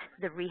front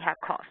the rehab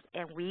cost,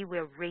 and we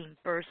will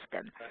reimburse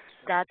them.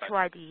 That's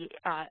why the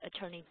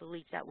attorney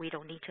believes that we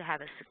don't need to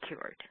have it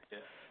secured. Yeah.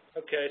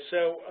 Okay,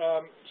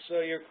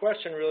 so your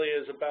question really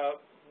is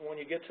about when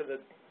you get to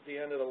the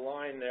end of the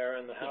line there,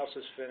 and the house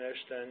is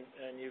finished,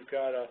 and you've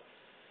got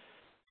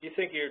you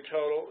think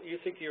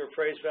your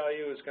appraised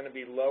value is going to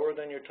be lower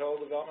than your total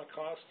development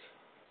cost?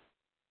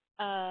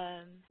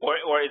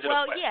 Or is it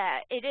well, yeah,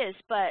 it is,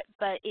 but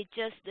it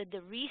just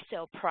the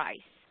resale price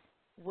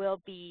will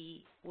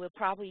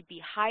probably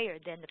be higher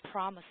than the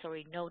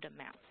promissory note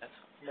amount.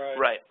 Right.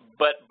 Right.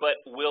 But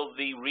will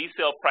the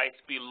resale price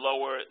be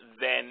lower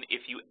than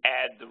if you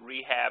add the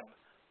rehab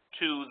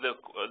to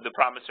the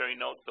promissory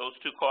note, those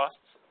two costs?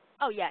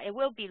 Oh yeah, it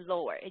will be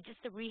lower. It's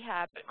just the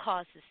rehab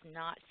cost is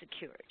not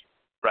secured.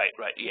 Right,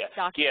 yeah.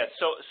 Yeah,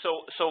 so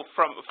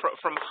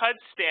from HUD's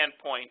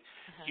standpoint,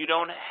 you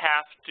don't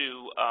have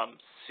to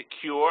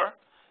secure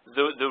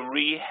the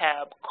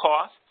rehab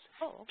costs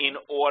in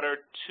order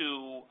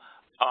to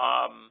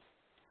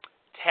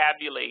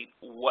tabulate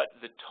what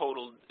the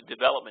total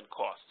development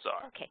costs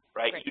are. Okay.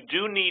 Right? Great. You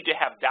do need to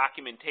have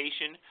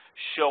documentation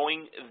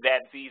showing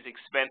that these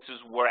expenses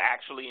were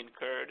actually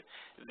incurred,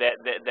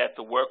 that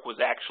the work was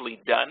actually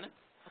done.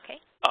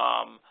 Okay.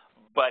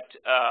 But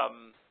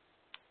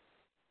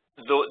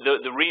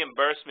the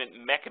reimbursement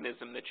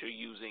mechanism that you're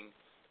using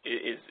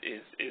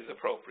is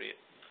appropriate.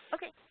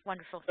 Okay,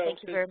 wonderful. So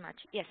thank you very much.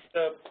 Yes.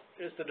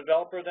 Is the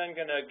developer then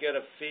going to get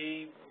a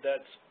fee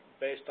that's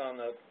based on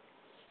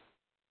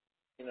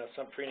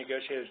some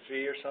pre-negotiated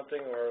fee or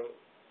something, or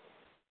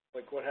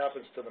like what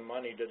happens to the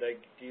money? Do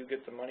you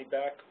get the money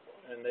back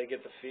and they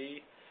get the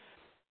fee,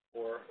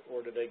 or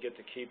do they get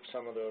to keep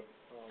some of the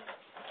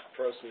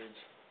proceeds?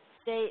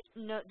 They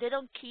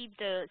don't keep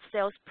the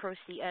sales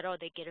proceeds at all.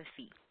 They get a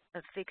fee,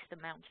 a fixed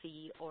amount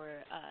fee, or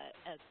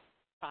a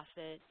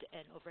profit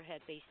and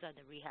overhead based on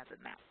the rehab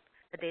amount.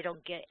 But they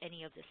don't get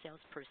any of the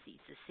sales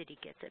proceeds. The city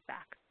gets it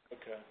back.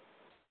 Okay.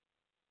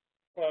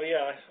 Well,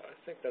 yeah, I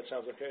think that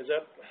sounds okay. Has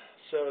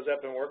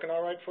that been working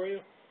all right for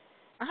you?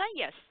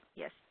 Yes.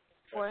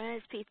 For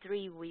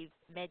NSP3, we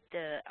met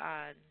the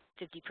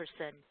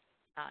 50%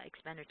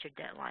 expenditure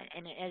deadline,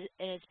 and in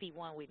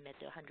NSP1, we met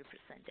the 100%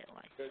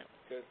 deadline.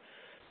 Good.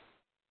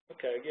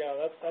 Okay, yeah,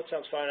 that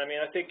sounds fine. I mean,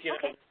 I think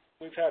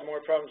we've had more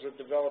problems with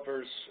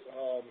developers,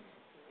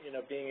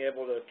 being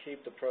able to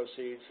keep the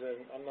proceeds,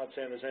 and I'm not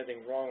saying there's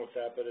anything wrong with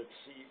that, but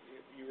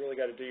you really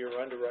got to do your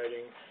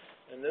underwriting.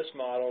 In this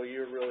model,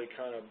 you're really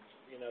kind of,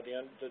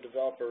 the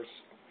developers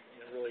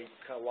really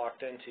kind of locked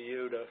into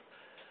you to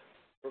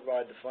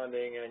provide the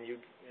funding, and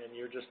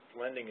you're just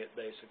lending it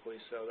basically.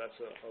 So that's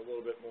a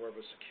little bit more of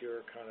a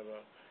secure kind of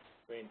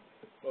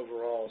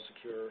overall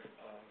secure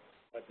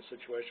type of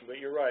situation.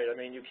 But you're right. I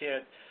mean, you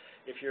can't,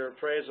 if your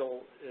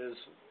appraisal is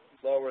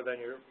lower than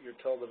your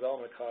total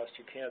development cost,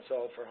 you can't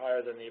sell it for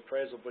higher than the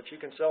appraisal, but you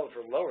can sell it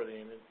for lower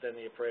than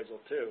the appraisal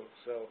too.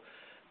 So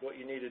what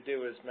you need to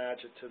do is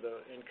match it to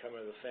the income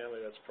of the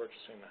family that's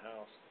purchasing the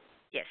house.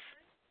 Yes.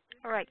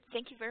 All right.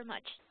 Thank you very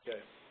much.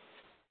 Okay.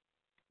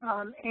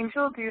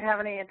 Angel, do you have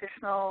any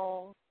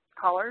additional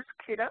callers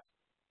queued up?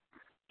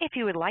 If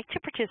you would like to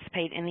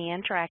participate in the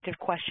interactive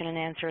question and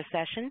answer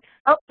session,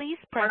 please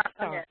press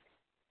star.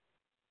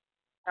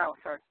 Oh,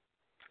 sorry.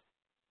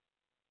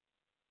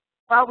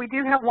 Well, we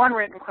do have one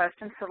written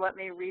question, so let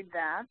me read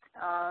that.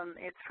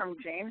 It's from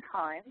James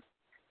Hines.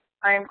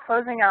 I am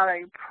closing out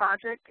a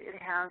project.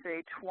 It has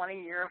a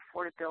 20-year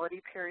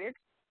affordability period.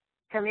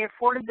 Can the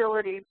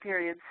affordability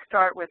period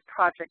start with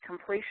project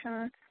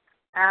completion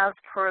as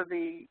per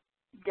the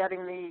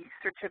getting the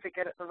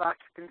certificate of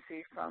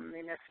occupancy from the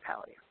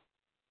municipality?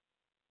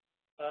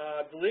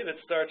 I believe it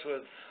starts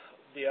with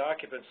the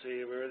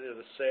occupancy, or either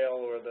the sale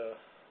or the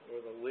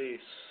lease.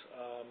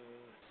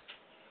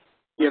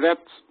 Yeah,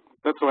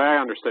 that's the way I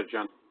understood,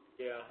 John.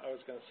 Yeah, I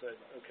was going to say,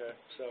 okay.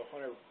 So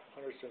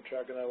Hunter's been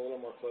tracking that a little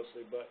more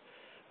closely, but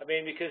I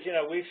mean, because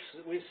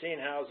we've seen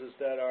houses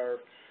that are,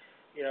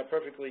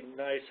 perfectly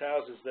nice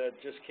houses that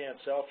just can't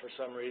sell for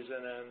some reason,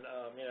 and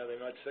they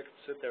might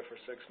sit there for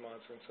 6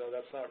 months, and so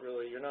that's not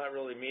really, you're not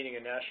really meeting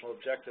a national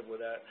objective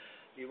with that.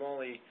 You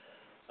only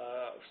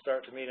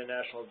start to meet a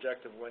national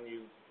objective when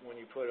you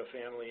put a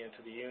family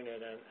into the unit,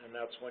 and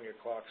that's when your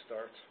clock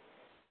starts.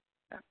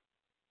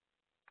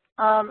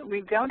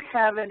 We don't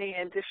have any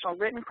additional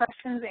written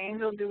questions.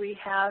 Angel, do we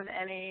have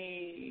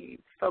any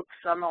folks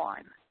on the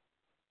line?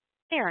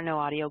 There are no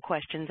audio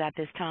questions at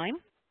this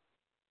time.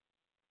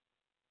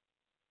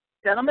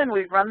 Gentlemen,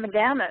 we've run the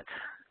gamut.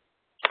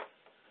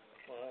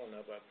 Well, I don't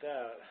know about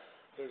that.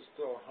 There's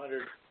still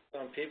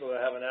 100-some people that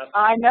haven't asked.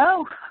 I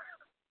know.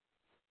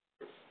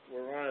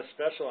 We're running a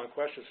special on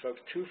questions, folks.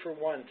 2 for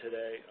 1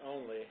 today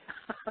only.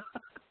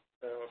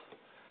 So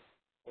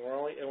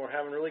we're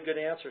having really good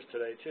answers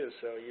today too.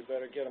 So you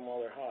better get them while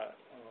they're hot.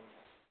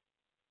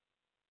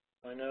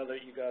 I know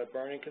that you got a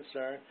burning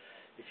concern.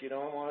 If you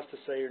don't want us to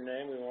say your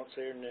name, we won't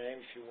say your name.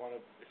 If you're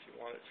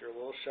a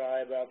little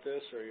shy about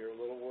this, or you're a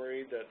little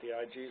worried that the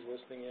IG is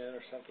listening in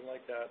or something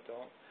like that,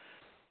 don't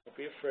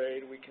be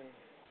afraid. We can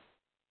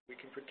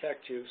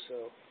protect you.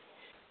 So.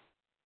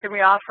 Can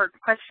we offer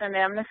question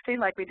amnesty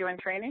like we do in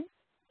training?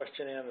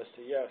 Question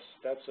amnesty, yes,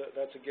 that's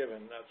a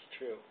given. That's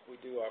true. We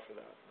do offer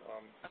that.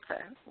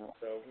 Okay.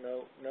 So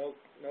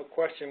no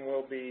question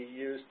will be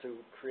used to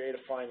create a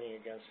finding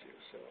against you.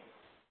 So.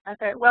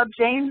 Okay. Well,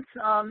 James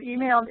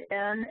emailed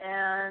in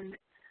and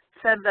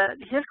said that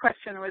his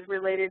question was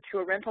related to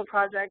a rental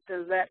project.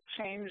 Does that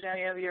change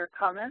any of your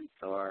comments,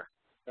 or?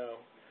 No.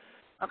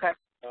 Okay.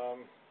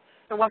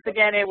 So once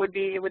again, it would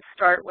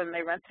start when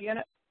they rent the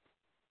unit.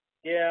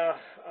 Yeah.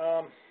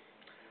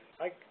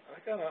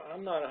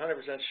 I'm not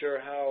 100% sure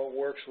how it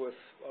works with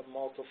a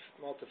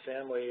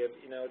multifamily.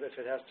 If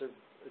it has to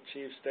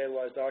achieve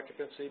stabilized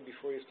occupancy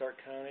before you start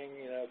counting,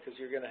 because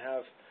you're going to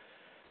have.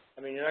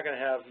 You're not going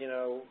to have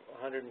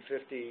 150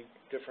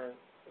 different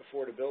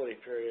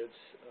affordability periods.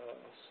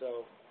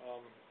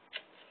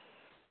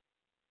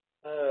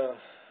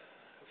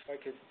 If I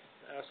could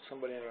ask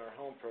somebody in our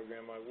home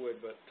program, I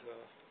would, but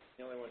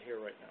the only one here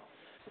right now.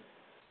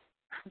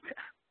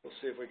 We'll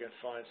see if we can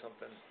find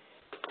something.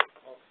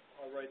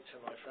 I'll write to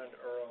my friend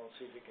Earl and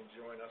see if he can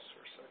join us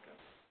for a second.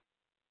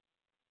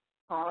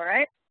 All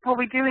right. Well,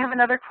 we do have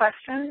another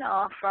question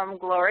from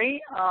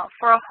Glory.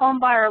 For a home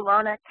buyer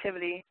loan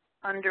activity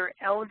under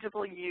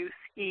eligible use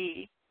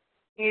E,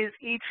 is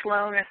each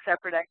loan a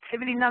separate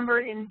activity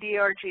number in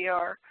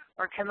DRGR,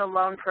 or can the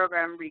loan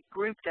program be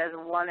grouped as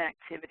one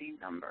activity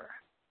number?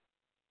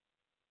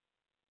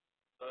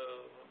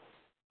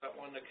 That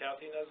one that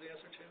Kathy knows the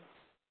answer to?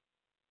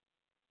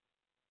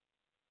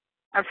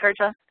 I'm sorry,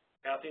 John?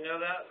 Kathy know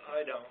that?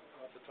 I don't,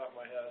 off the top of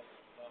my head.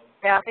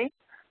 Kathy?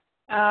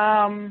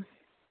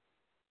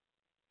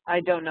 I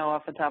don't know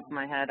off the top of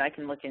my head. I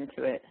can look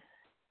into it.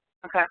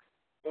 Okay.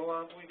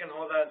 Well, we can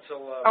hold that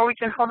until... or we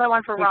can hold that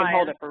one for Ryan. We can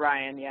hold it for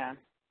Ryan, yeah.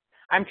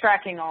 I'm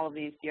tracking all of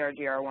these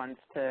DRGR ones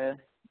so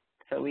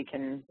we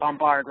can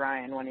bombard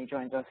Ryan when he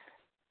joins us.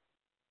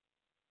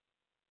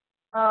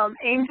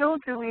 Angel,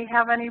 do we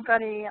have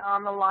anybody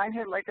on the line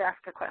who'd like to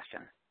ask a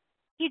question?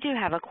 You do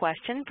have a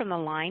question from the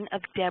line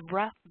of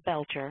Deborah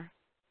Belcher.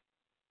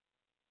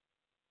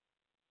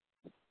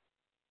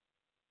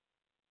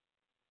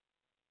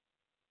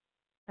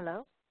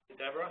 Hello?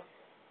 Deborah?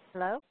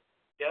 Hello?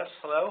 Yes,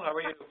 hello, how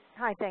are you?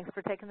 Hi, thanks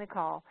for taking the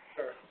call.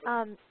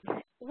 Sure.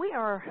 We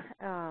are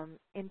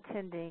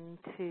intending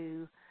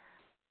to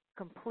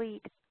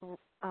complete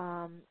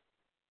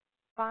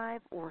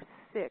 5 or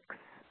 6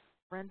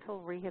 rental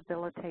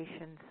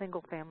rehabilitation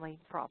single-family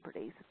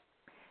properties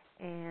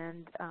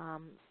and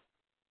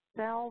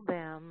sell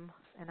them,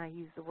 and I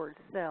use the word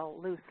sell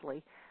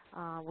loosely.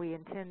 We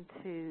intend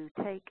to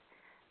take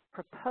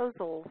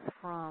proposals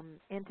from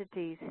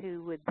entities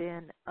who would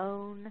then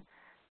own,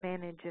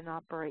 manage, and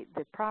operate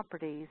the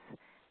properties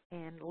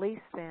and lease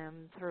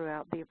them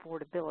throughout the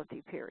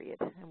affordability period.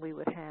 And we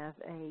would have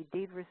a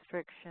deed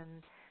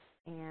restriction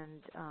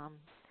and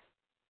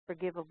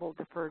forgivable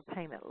deferred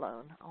payment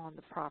loan on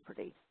the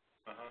property.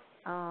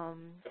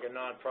 Like a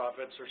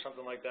non-profits or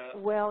something like that?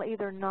 Well,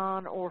 either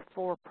non or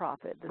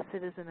for-profit. The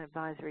Citizen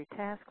Advisory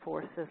Task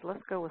Force says,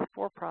 let's go with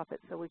for-profit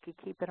so we could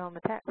keep it on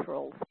the tax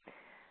rolls.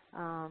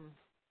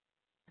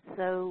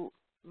 So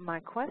my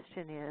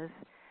question is,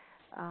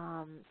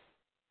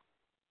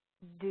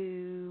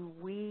 do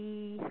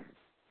we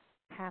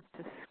have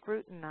to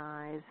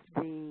scrutinize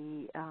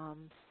the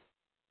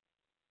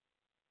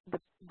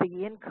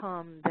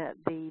income that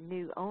the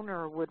new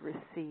owner would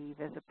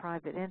receive as a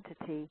private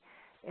entity,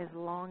 as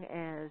long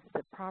as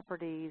the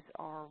properties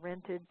are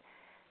rented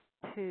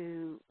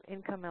to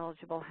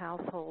income-eligible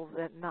households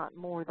at not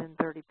more than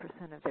 30%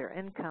 of their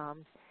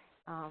income?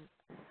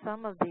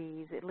 Some of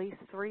these, at least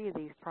 3 of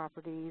these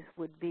properties,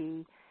 would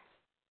be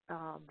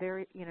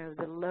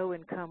the low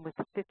income with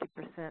the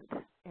 50%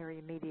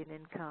 area median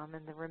income,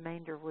 and the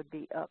remainder would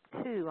be up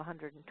to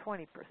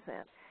 120%.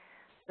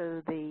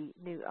 So the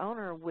new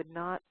owner would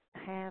not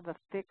have a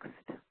fixed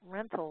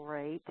rental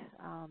rate,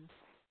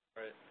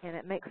 right. And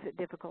it makes it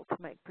difficult to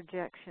make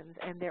projections.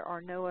 And there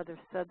are no other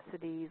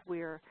subsidies.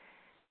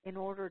 In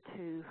order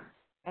to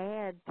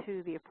add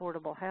to the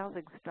affordable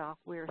housing stock,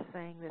 we're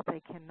saying that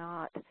they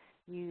cannot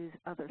use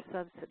other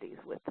subsidies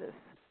with this.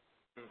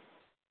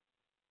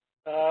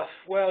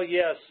 Well,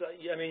 yes.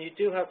 I mean, you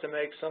do have to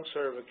make some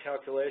sort of a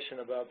calculation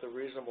about the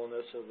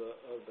reasonableness of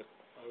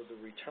the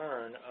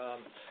return.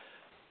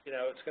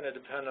 It's going to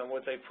depend on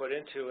what they put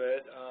into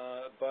it,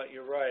 but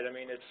you're right. I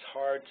mean, it's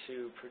hard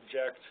to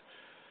project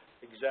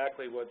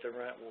exactly what the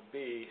rent will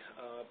be,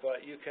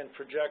 but you can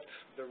project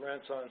the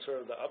rents on sort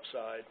of the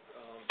upside.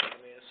 I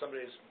mean, if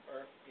somebody's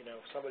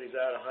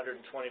at 120%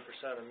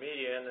 of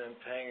median and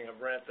paying a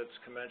rent that's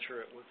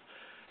commensurate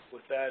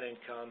with that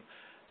income,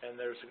 and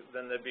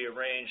then there'd be a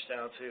range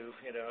down to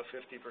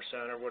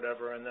 50% or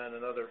whatever, and then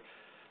another.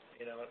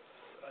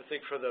 I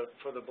think for the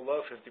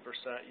below 50%,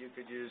 you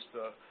could use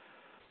the.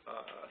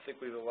 I think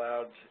we've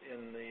allowed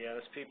in the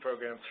NSP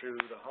program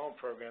through the home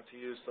program to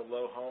use the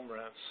low home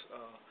rents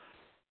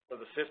for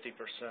the 50%,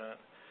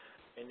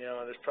 and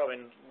there's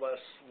probably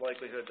less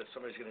likelihood that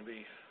somebody's going to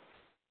be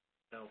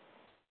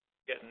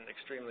getting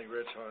extremely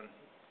rich on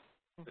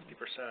 50%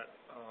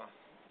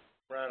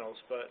 rentals,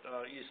 but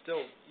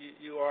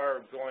you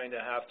are going to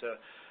have to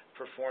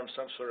perform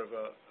some sort of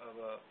a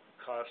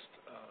cost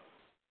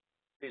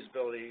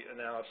feasibility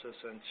analysis,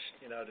 and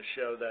to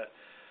show that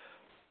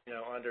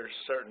under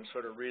certain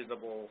sort of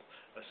reasonable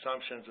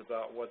assumptions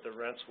about what the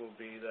rents will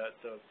be, that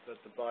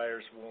the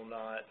buyers will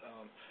not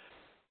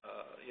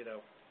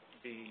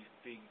be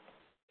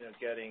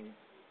getting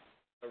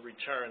a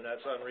return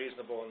that's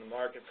unreasonable in the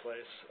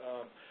marketplace.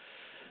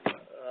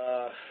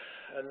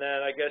 And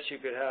then I guess you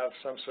could have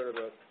some sort of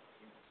a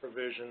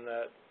provision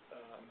that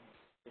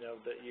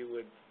that you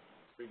would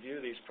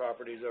review these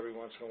properties every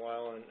once in a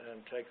while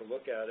and take a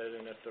look at it,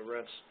 and if the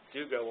rents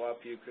do go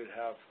up, you could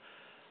have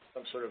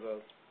some sort of a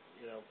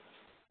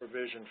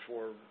provision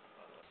for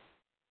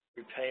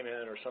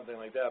repayment or something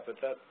like that. But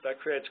that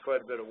creates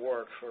quite a bit of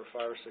work for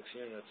 5 or 6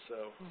 units.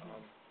 So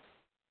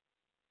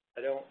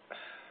I don't.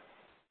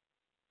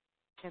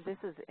 And this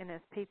is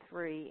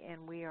NSP3,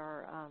 and we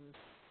are,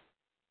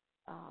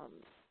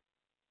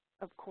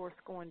 of course,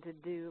 going to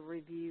do a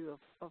review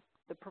of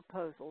the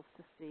proposals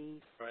to see,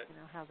 right,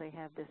 how they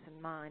have this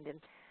in mind. And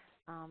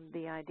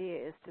the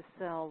idea is to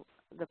sell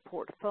the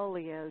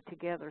portfolio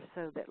together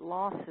so that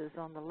losses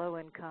on the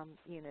low-income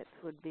units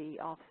would be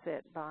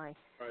offset by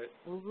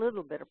a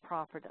little bit of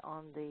profit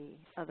on the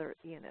other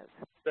units.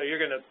 So you're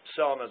going to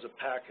sell them as a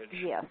package?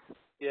 Yes.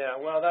 Yeah,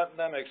 well,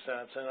 that makes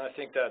sense, and I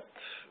think that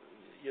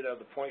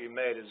the point you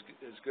made is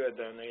good.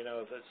 Then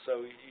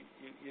so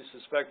you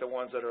suspect the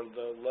ones that are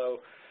the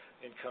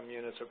low-income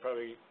units are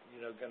probably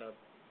going to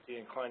be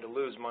inclined to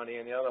lose money,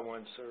 and the other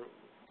ones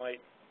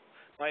might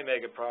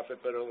make a profit,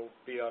 but it'll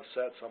be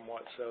offset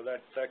somewhat. So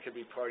that could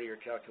be part of your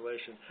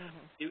calculation.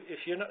 Do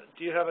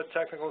you have a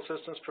technical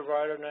assistance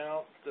provider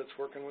now that's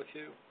working with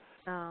you?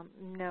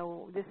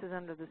 No, this is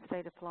under the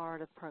state of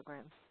Florida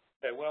program.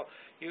 Okay, well,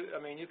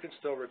 you can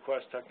still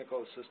request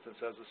technical assistance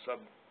as a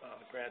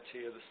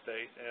sub-grantee of the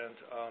state, and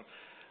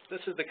this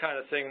is the kind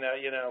of thing that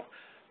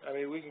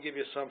we can give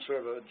you some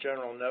sort of a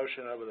general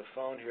notion over the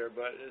phone here,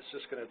 but it's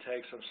just going to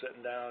take some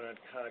sitting down and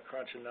kind of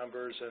crunching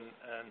numbers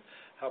and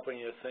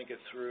helping you think it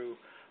through.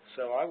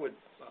 So I would,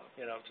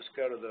 just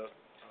go to the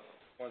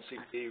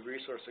 1CP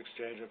Resource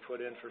Exchange and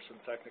put in for some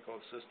technical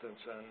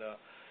assistance,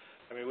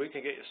 and we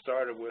can get you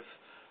started with,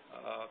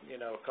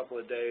 a couple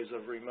of days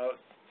of remote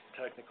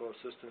technical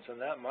assistance, and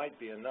that might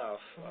be enough,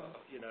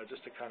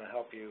 just to kind of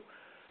help you,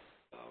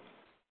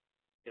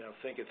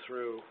 think it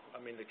through.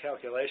 I mean, the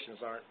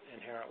calculations aren't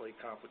inherently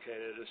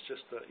complicated. It's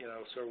just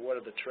sort of what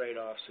are the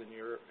trade-offs in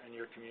your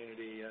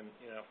community, and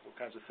what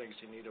kinds of things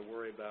you need to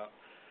worry about,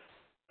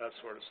 that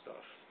sort of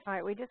stuff. All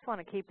right, we just want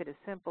to keep it as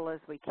simple as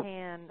we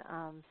can,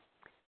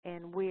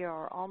 and we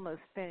are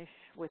almost finished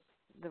with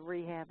the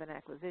rehab and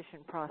acquisition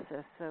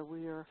process, so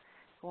we are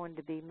going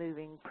to be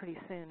moving pretty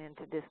soon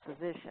into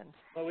disposition.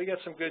 Well, we got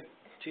some good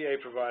TA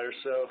providers,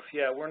 so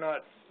yeah,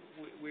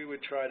 we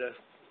would try to,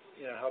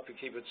 help you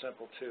keep it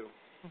simple too.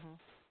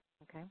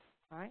 Okay,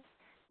 all right.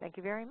 Thank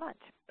you very much.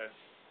 Okay.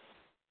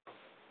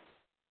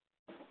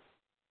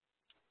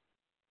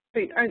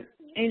 Great.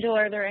 Angel,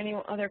 are there any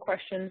other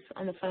questions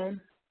on the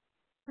phone?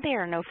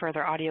 There are no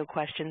further audio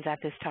questions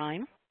at this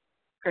time.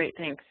 Great,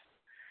 thanks.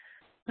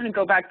 I'm going to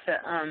go back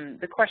to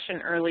the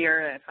question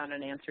earlier I found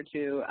an answer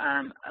to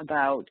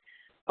about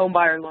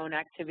homebuyer loan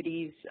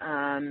activities,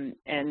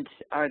 and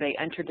are they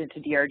entered into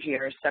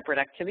DRGR as separate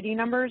activity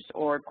numbers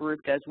or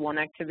grouped as one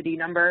activity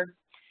number?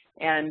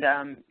 And,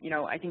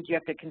 I think you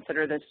have to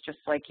consider this just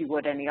like you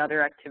would any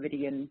other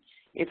activity, and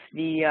if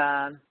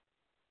the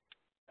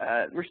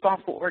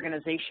responsible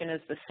organization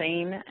is the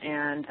same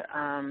and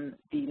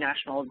the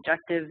national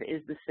objective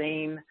is the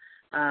same,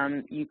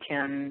 it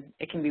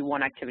can be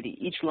one activity.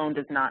 Each loan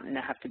does not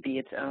have to be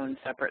its own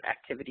separate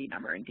activity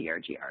number in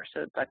DRGR.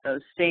 So, but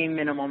those same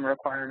minimum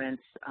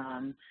requirements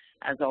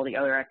as all the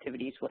other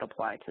activities would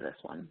apply to this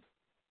one.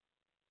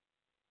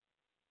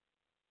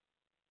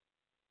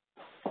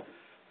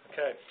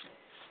 Okay.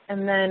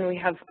 And then we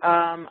have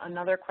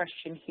another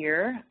question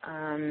here.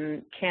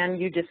 Can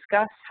you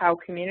discuss how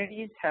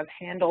communities have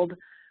handled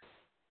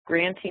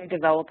granting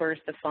developers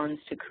the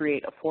funds to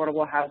create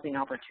affordable housing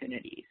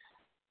opportunities?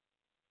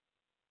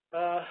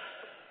 Well,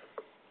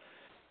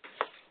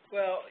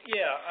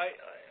 yeah,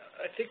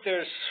 I think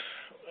there's,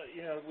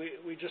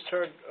 we just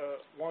heard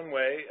one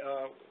way,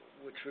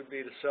 which would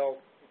be to sell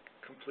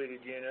completed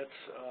units,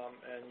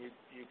 and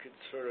you could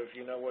sort of,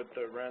 what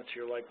the rents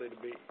you're likely to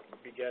be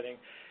getting.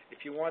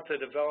 If you want to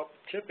develop,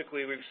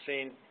 typically we've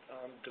seen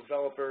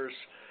developers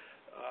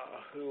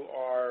who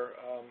are,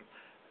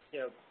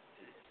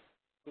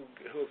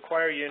 who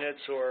acquire units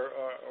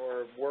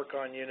or work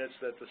on units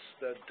that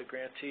the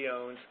grantee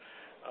owns,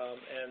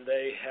 and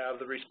they have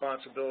the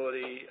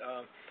responsibility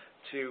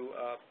to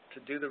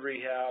do the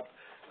rehab,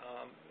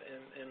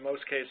 in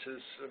most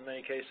cases, in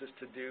many cases,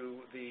 to do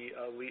the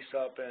lease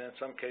up, and in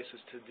some cases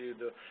to do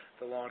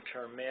the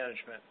long-term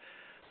management.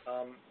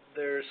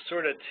 There's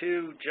sort of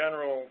two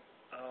general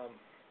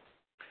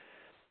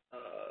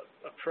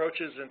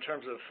approaches in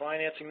terms of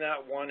financing that.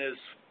 One is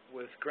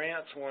with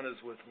grants, one is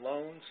with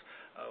loans.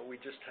 We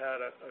just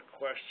had a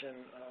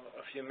question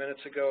a few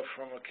minutes ago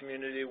from a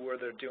community where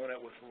they're doing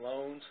it with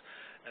loans,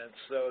 and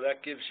so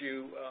that gives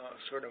you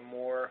sort of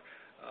more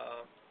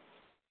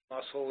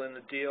muscle in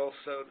the deal,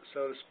 so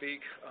to speak.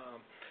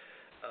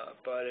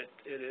 But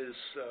it is,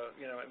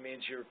 it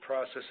means you're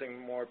processing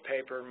more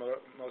paper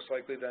most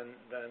likely than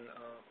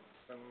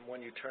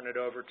when you turn it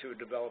over to a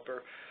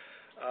developer.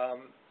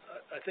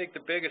 I think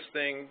the biggest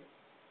thing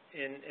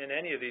in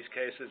any of these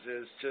cases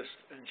is just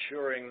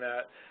ensuring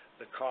that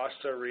the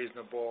costs are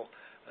reasonable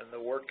and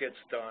the work gets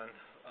done,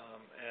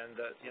 and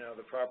that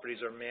the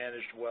properties are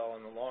managed well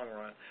in the long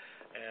run.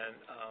 And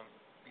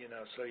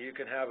so you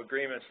can have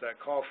agreements that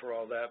call for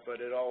all that,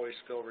 but it always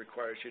still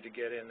requires you to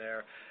get in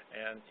there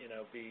and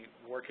be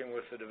working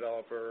with the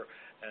developer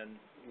and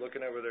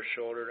looking over their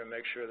shoulder to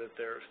make sure that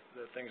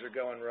things are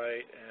going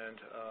right, and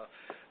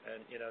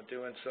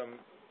doing some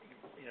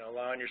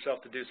allowing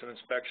yourself to do some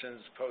inspections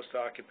post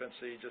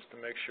occupancy just to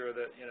make sure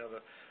that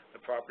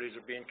the properties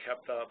are being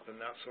kept up and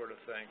that sort of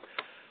thing.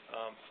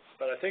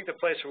 But I think the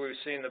place where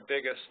we've seen the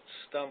biggest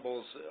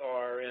stumbles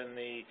are in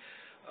the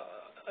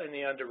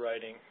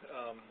underwriting,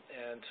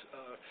 and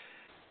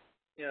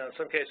in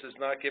some cases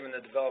not giving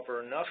the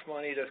developer enough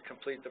money to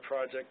complete the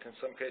project, in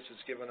some cases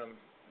giving them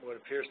what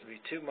appears to be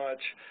too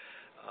much,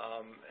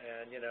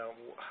 and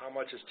how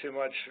much is too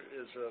much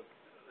is a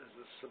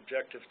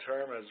subjective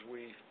term, as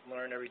we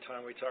learn every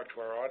time we talk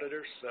to our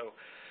auditors. So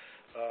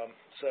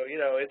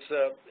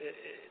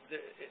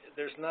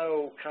there's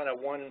no kind of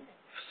one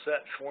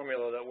set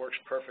formula that works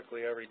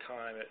perfectly every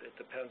time. It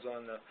depends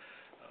on the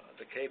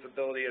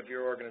capability of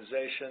your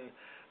organization,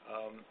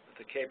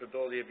 the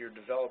capability of your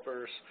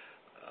developers,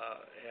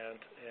 and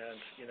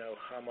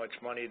how much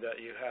money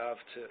that you have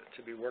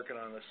to be working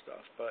on this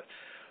stuff. But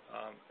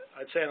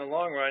I'd say in the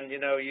long run,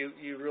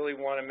 you really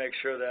want to make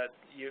sure that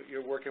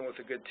you're working with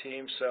a good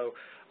team. So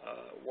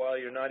while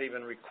you're not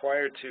even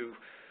required to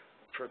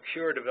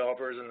procure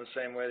developers in the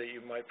same way that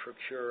you might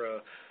procure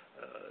an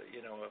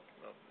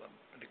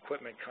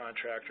equipment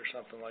contract or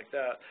something like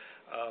that,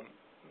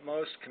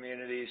 most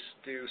communities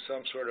do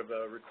some sort of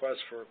a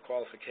request for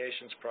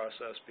qualifications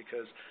process,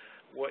 because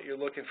what you're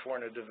looking for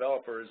in a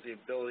developer is the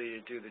ability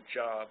to do the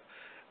job,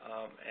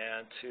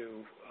 and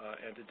to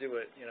do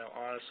it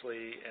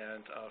honestly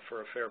and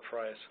for a fair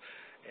price.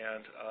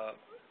 And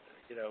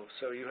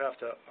so you have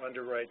to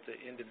underwrite the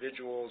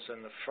individuals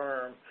and the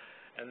firm,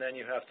 and then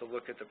you have to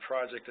look at the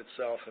project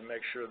itself and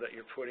make sure that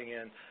you're putting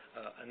in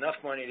enough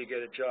money to get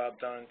a job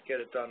done, get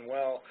it done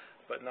well,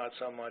 but not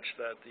so much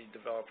that the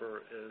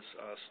developer is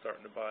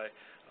starting to buy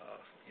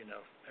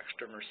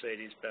extra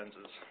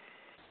Mercedes-Benzes.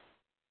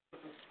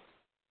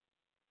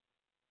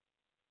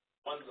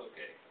 One's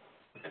okay.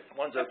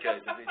 One's okay,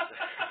 to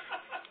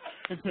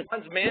be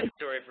One's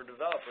mandatory for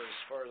developers,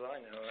 as far as I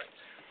know.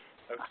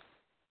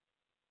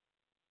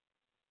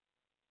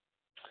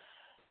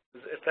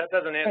 If that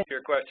doesn't answer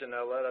your question,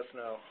 though, let us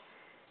know.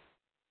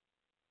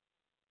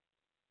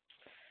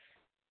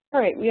 All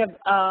right, we have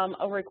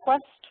a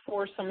request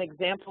for some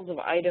examples of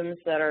items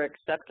that are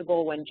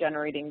acceptable when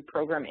generating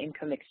program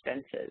income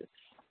expenses.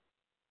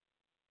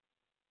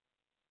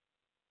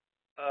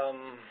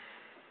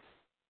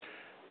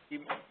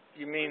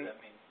 You mean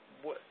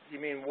what? You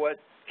mean what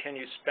can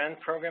you spend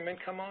program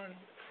income on?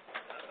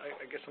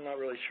 I guess I'm not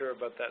really sure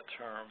about that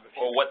term.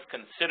 Or what's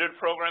considered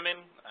programming?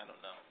 I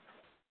don't know.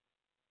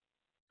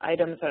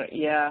 Items are,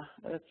 yeah.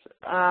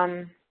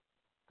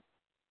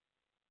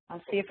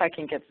 I'll see if I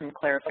can get some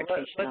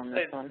clarification on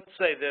this one. Let's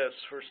say this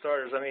for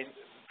starters. I mean,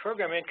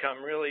 program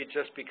income really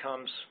just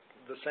becomes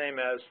the same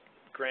as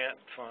grant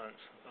funds.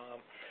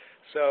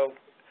 So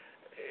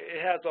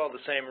it has all the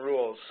same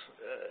rules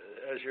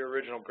as your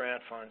original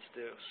grant funds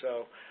do.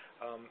 So,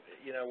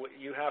 you know,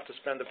 you have to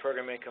spend the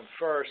program income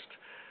first,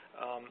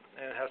 and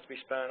it has to be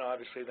spent,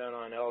 obviously, then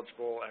on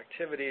eligible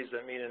activities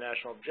that meet a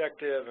national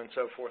objective and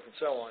so forth and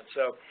so on.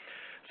 So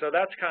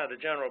that's kind of the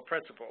general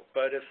principle.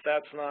 But if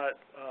that's not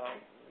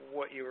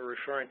what you were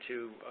referring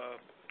to,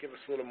 give us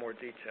a little more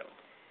detail.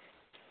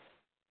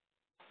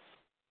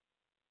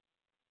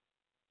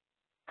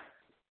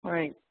 All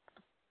right.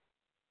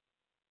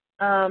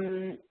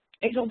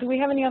 Angel, do we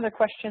have any other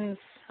questions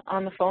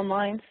on the phone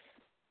lines?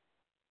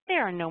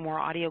 There are no more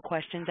audio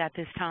questions at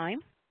this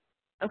time.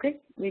 Okay,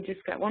 we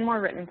just got one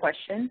more written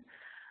question.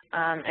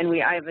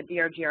 And I have a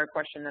DRGR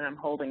question that I'm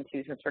holding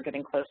to since we're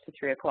getting close to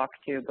 3 o'clock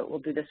too, but we'll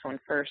do this one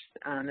first,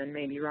 and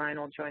maybe Ryan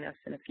will join us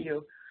in a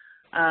few.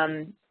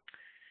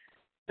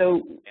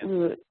 So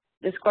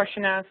this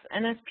question asks,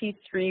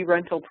 NSP3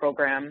 rental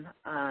program,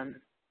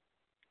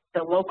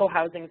 the local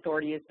housing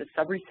authority is the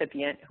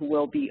subrecipient who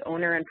will be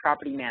owner and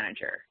property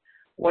manager.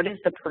 What is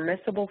the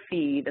permissible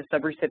fee the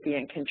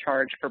subrecipient can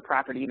charge for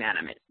property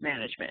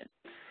management?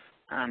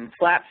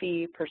 Flat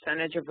fee,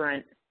 percentage of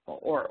rent,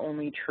 or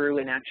only true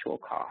and actual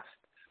costs?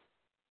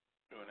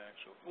 True and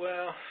actual.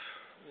 Well,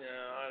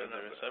 yeah, I don't know.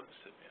 They're a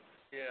subrecipient.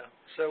 Yeah.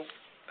 So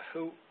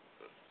who?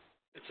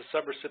 It's a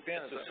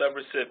subrecipient? It's a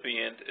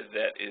subrecipient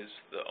that is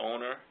the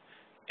owner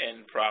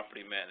and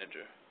property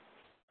manager.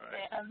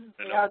 Right. And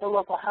we are the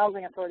local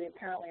housing authority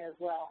apparently as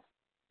well.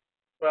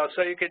 Well,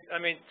 so you could,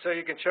 so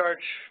you can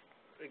charge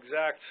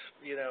exact,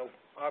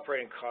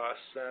 operating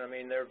costs. I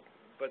mean,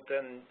 but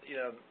then,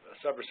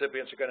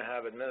 subrecipients are going to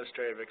have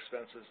administrative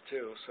expenses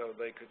too, so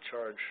they could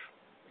charge,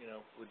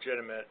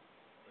 legitimate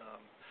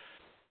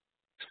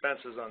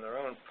expenses on their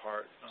own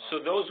part. So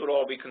those would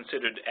all be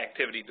considered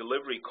activity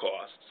delivery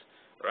costs,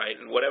 right?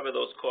 And whatever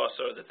those costs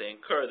are that they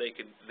incur, they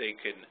can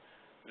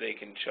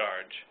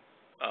charge.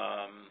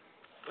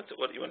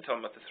 What do you want to tell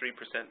them about the 3%?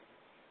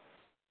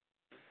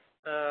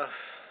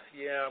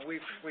 Yeah, we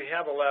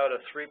have allowed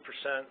a 3%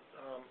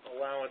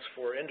 allowance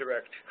for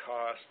indirect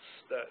costs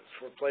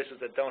for places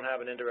that don't have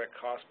an indirect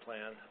cost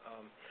plan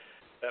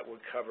that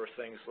would cover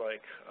things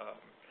like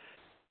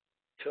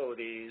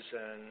utilities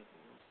and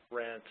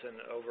rent and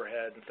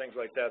overhead and things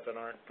like that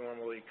aren't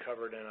normally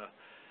covered in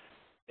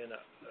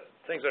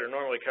things that are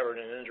normally covered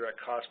in an indirect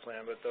cost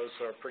plan, but those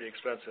are pretty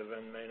expensive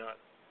and may not,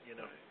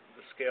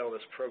 the scale of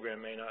this program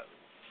may not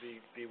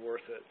be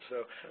worth it.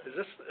 So is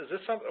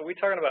this something? Are we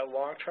talking about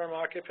long-term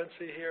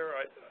occupancy here?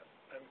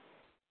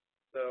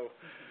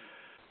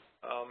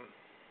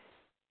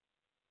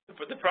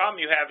 But the problem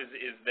you have is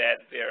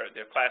that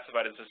they're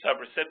classified as a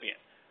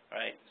subrecipient,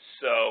 right?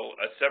 So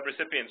a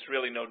subrecipient is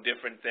really no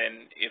different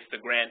than if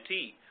the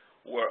grantee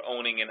were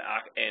owning and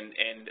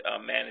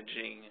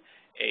managing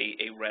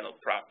a rental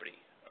property,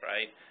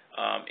 right?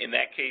 In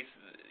that case,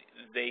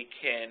 they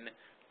can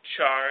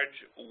charge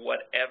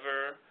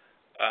whatever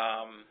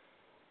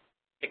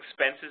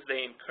expenses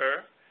they incur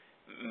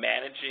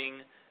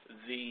managing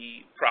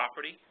the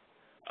property.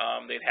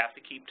 They'd have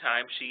to keep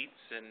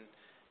timesheets and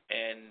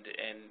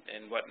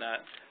whatnot,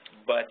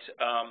 but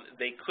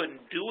they couldn't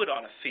do it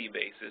on a fee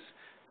basis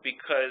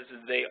because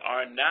they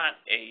are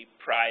not a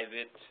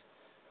private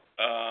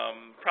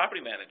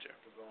property manager.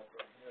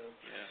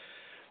 Yeah.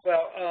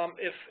 Well,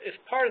 if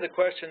part of the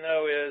question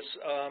though is,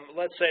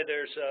 let's say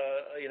there's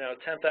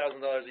 $10,000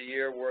 a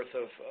year worth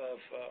of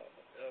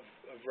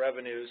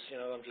revenues,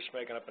 I'm just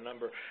making up a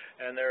number,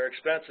 and their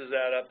expenses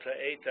add up to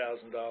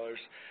 $8,000,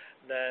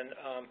 then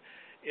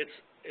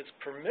it's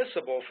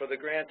permissible for the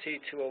grantee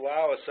to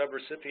allow a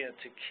subrecipient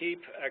to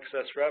keep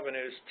excess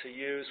revenues to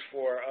use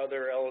for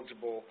other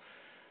eligible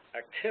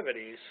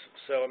activities.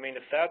 So, I mean,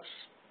 if that's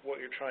what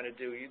you're trying to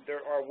do,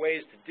 there are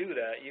ways to do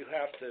that. You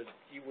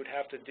would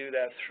have to do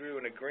that through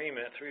an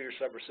agreement, through your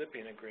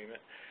subrecipient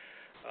agreement.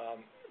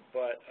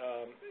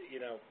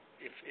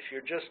 If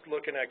you're just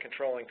looking at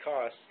controlling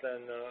costs,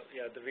 then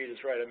yeah, David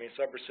is right. I mean,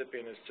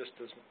 subrecipient is just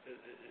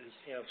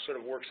sort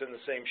of works in the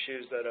same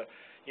shoes that a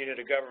unit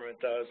of government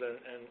does,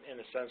 and in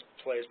a sense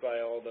plays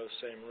by all those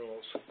same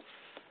rules.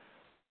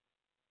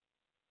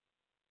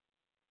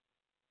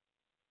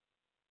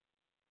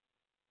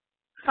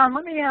 Sean,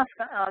 let me ask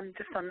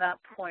just on that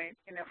point,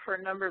 for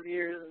a number of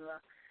years in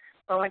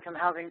the low-income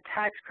housing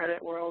tax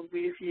credit world,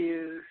 we've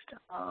used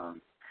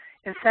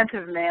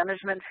incentive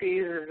management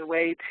fees as a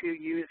way to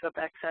use up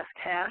excess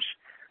cash.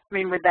 I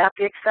mean, would that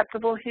be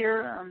acceptable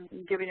here,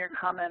 given your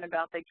comment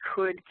about they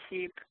could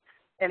keep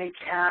any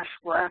cash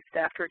left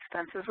after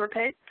expenses were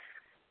paid?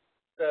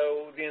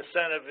 So the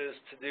incentive is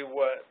to do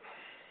what?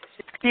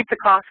 To keep the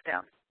cost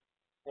down.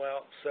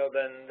 Well, so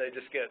then they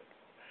just get,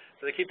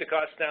 so they keep the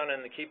cost down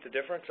and they keep the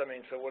difference? I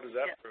mean, so what does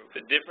that prove?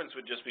 The difference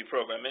would just be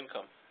program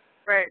income.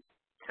 Right.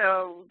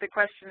 So the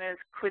question is,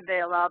 could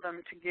they allow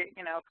them to get,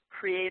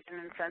 create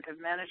an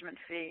incentive management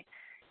fee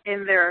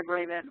in their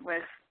agreement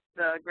with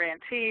the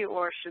grantee,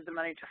 or should the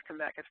money just come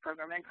back as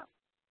program income?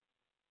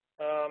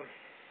 Well,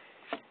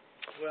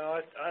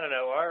 I don't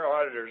know. Our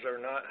auditors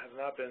have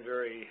not been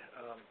very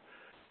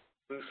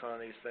loose on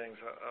these things,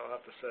 I'll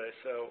have to say.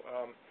 So,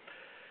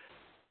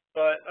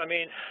 but I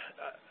mean,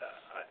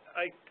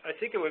 I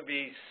think it would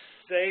be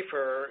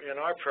safer in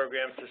our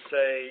program to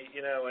say,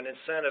 an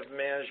incentive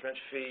management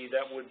fee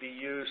that would be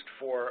used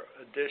for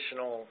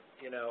additional,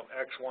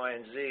 X, Y,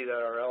 and Z that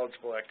are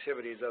eligible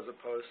activities, as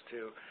opposed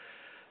to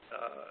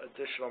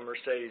additional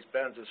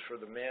Mercedes-Benzes for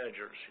the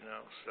managers,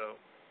 So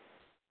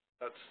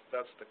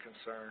that's the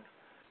concern.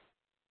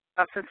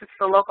 Since it's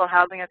the local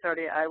housing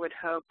authority, I would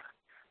hope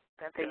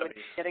that they would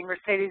be getting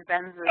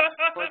Mercedes-Benzes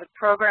for the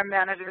program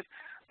managers.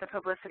 The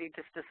publicity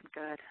just isn't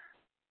good.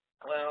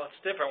 Well, it's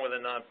different with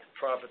a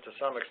nonprofit to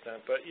some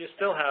extent, but you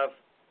still have,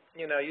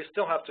 you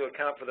still have to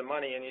account for the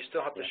money, and you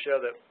still have to show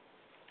that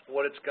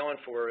what it's going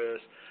for is,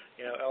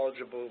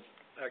 eligible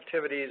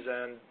activities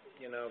and,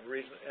 and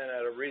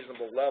at a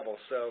reasonable level.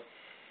 So,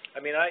 I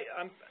mean,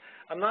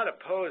 I'm not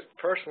opposed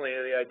personally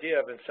to the idea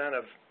of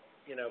incentive,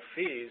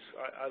 fees.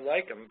 I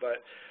like them,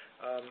 but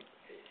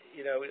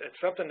it's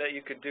something that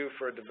you could do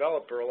for a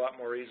developer a lot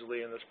more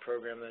easily in this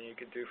program than you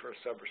could do for a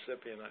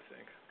subrecipient, I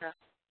think. Yeah.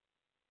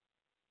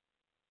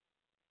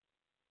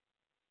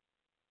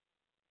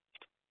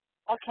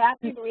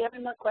 Kathy, do we have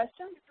any more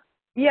questions?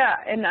 Yeah,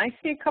 and I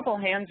see a couple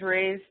hands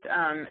raised,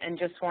 and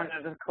just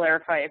wanted to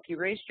clarify, if you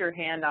raised your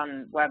hand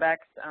on WebEx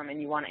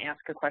and you want to ask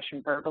a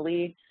question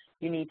verbally,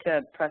 you need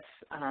to press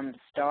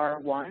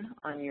 *1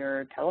 on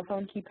your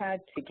telephone keypad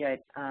to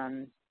get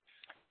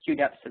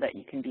queued up so that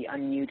you can be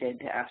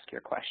unmuted to ask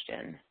your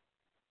question.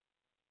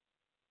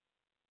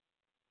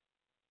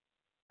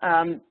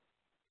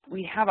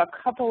 We have a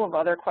couple of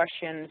other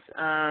questions.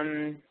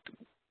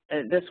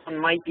 This one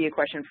might be a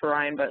question for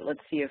Ryan, but let's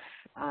see if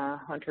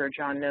Hunter or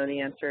John know the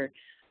answer,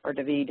 or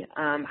David.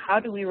 How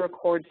do we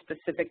record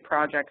specific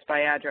projects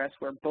by address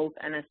where both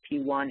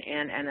NSP1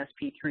 and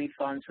NSP3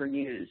 funds were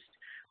used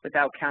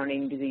without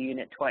counting the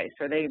unit twice?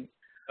 Are they?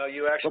 Oh,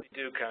 you actually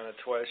do count it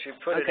twice. You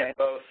put it in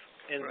both,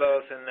 and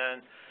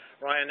then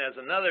Ryan has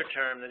another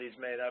term that he's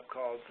made up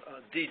called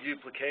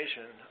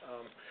deduplication,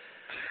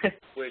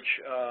 which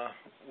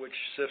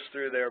sifts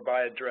through there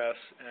by address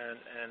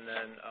and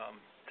then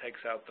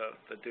takes out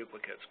the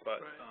duplicates. But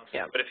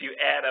but if you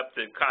add up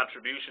the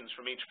contributions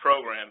from each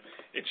program,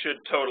 it should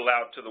total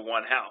out to the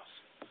one house.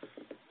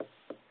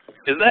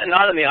 Is that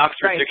not in the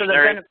Oxford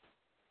Dictionary?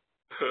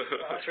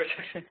 Oxford.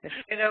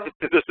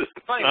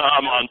 Funny.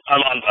 I'm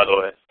on, by the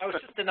way. I was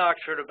just in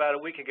Oxford about a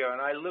week ago,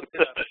 and I looked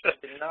it up.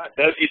 Did not.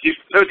 No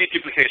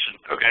deduplication.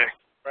 Okay.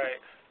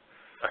 Right.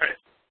 All right.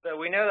 So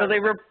we know that.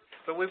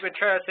 But we've been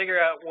trying to figure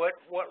out what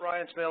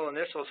Ryan's middle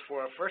initials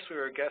for. First, we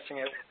were guessing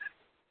it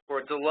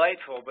for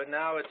delightful, but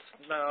now it's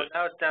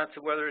down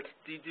to whether it's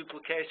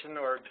deduplication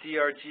or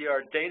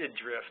DRGR data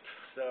drift.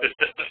 So.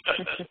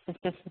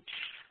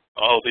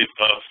 All these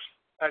both.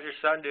 How's your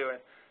son doing?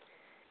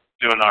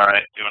 Doing all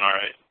right.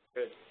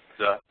 Good.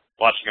 He's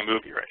watching a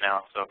movie right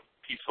now, so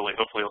peacefully.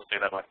 Hopefully, he'll stay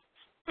that way.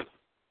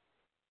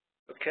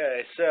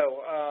 Okay,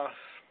 so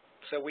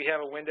we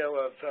have a window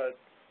of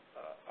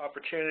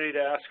opportunity to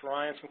ask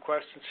Ryan some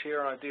questions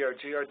here on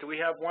DRGR. Do we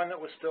have one that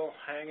was still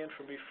hanging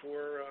from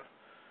before?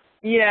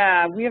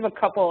 Yeah, we have a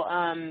couple.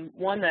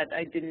 One that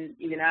I didn't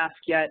even ask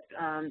yet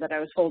that I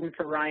was holding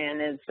for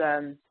Ryan is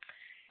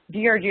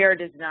DRGR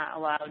does not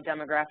allow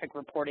demographic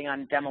reporting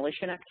on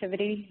demolition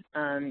activity.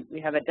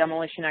 We have a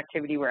demolition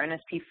activity where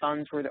NSP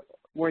funds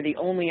were the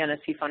only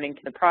NSP funding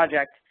to the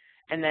project,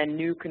 and then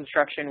new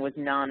construction was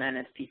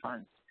non-NSP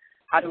funds.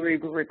 How do we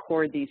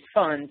record these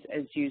funds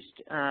as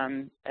used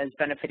as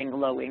benefiting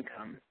low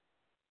income?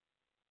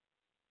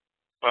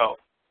 Well,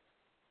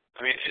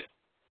 I mean,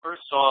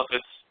 first off,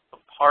 it's a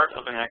part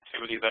of an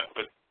activity that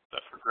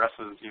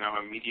progresses,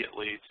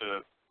 immediately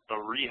to a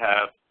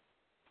rehab.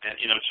 And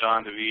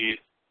John, David,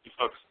 you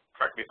folks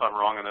correct me if I'm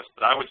wrong on this,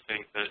 but I would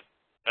think that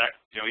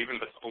even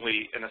if it's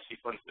only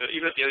NSP funds,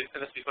 even if the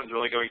NSP funds are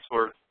only going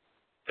toward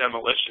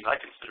demolition,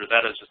 I consider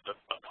that as just a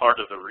part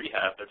of the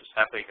rehab. They're just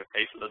happening to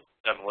pay for the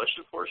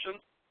demolition portion.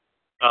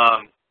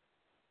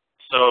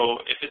 So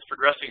if it's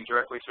progressing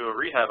directly to a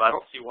rehab, I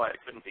don't see why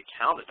it couldn't be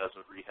counted as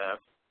a rehab.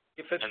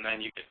 And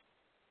then you could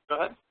go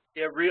ahead.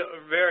 Yeah,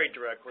 very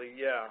directly.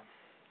 Yeah.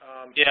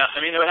 Yeah,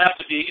 I mean, it would have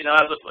to be,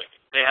 as of,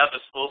 they have the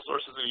full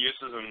sources and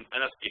uses, and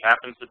NSP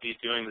happens to be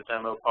doing the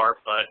demo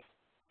part, but,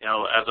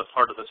 as a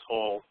part of this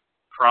whole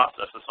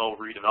process, this whole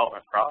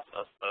redevelopment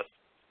process. But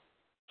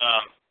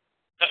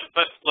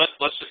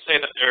let's just say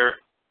that they're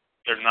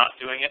not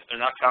doing it. They're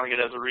not counting it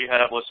as a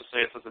rehab. Let's just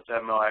say it's as a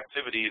demo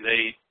activity.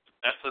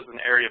 That says an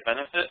area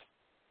benefit.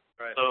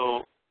 Right.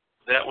 So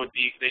that would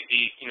be, they'd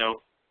be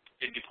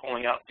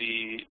pulling out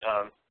the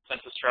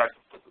census tract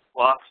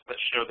blocks that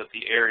show that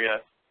the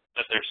area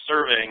that they're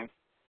serving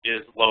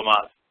is low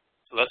mod.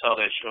 So that's how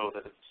they show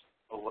that it's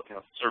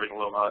serving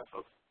low mod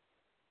folks.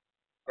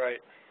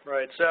 Right,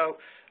 right. So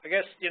I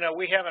guess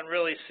we haven't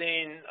really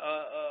seen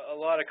a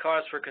lot of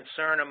cause for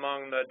concern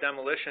among the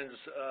demolitions.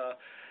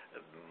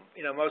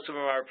 Most of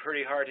them are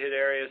pretty hard-hit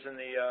areas in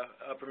the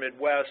upper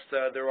Midwest.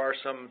 There are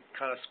some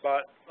kind of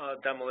spot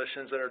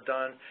demolitions that are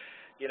done.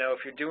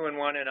 If you're doing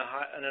one in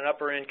an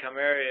upper-income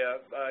area,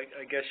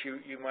 I guess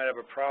you might have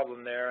a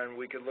problem there, and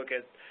we could look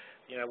at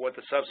what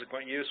the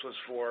subsequent use was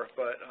for.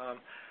 But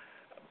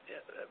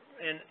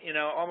in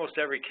almost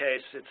every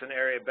case, it's an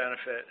area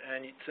benefit,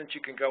 and since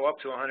you can go up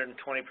to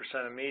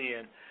 120% of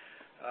median,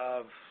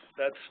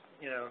 that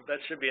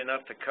should be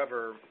enough to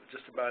cover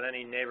just about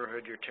any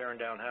neighborhood you're tearing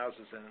down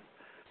houses in.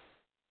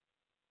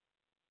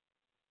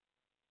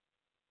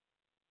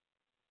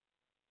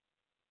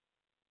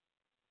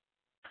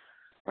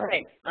 All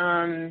right.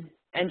 And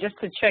just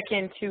to check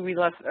in too, we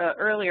left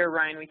earlier,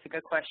 Ryan, we took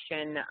a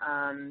question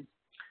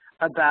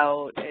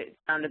about, it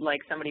sounded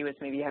like somebody was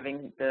maybe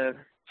having the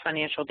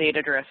financial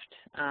data drift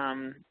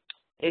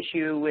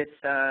issue with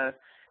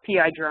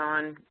PI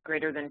drawn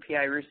greater than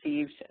PI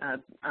received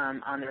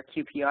on their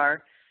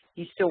QPR.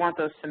 You still want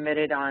those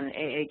submitted on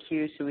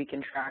AAQ so we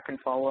can track and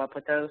follow up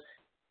with those?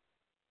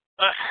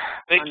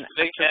 They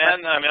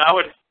can. I mean,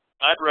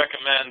 I'd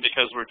recommend,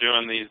 because we're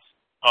doing these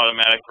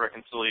automatic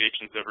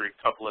reconciliations every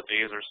couple of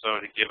days or so,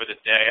 to give it a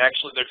day.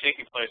 Actually, they're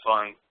taking place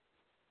on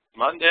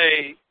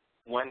Monday,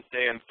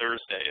 Wednesday, and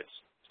Thursdays.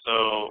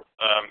 So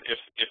if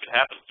it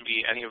happens to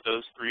be any of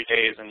those 3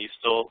 days and you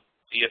still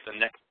see it the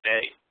next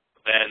day,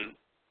 then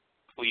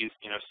please,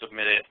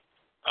 submit it.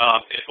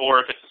 Or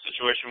if it's a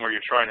situation where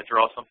you're trying to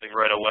draw something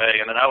right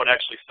away, and then I would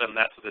actually send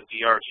that to the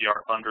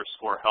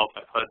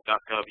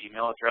drgr_help@hud.gov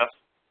email address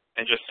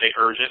and just say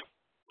urgent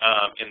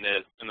in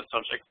the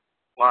subject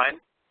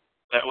line.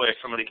 That way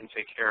somebody can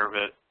take care of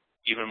it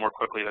even more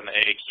quickly than the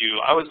AAQ.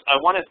 I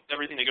wanted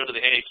everything to go to the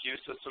AAQ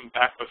system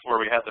back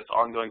before we had this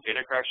ongoing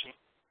data correction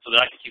so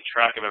that I could keep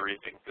track of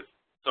everything, because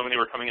so many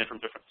were coming in from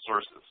different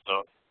sources.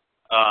 So,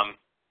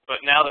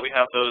 but now that we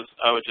have those,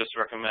 I would just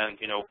recommend,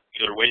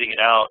 either waiting it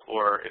out,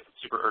 or if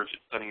it's super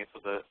urgent, sending it to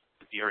the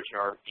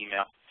DRGR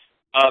email.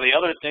 The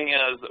other thing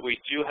is that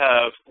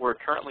we're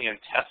currently in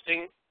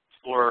testing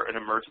for an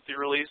emergency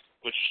release,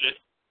 which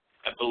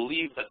I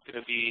believe that's going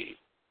to be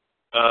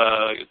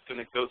it's going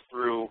to go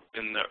through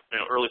in the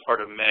early part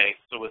of May,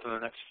 so within the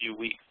next few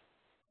weeks.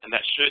 And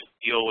that should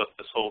deal with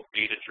this whole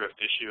data drift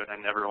issue, and I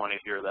never want to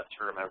hear that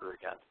term ever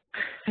again.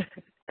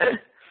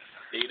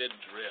 Data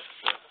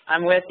drift.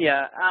 I'm with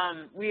you.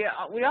 We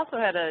also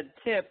had a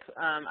tip,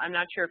 I'm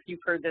not sure if you've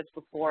heard this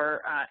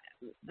before,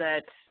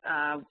 that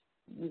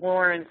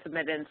Warren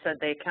submitted and said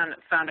they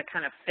found a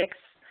kind of fix.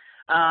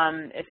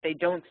 If they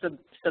don't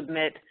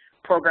submit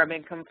program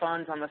income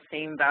funds on the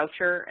same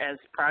voucher as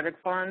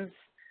project funds,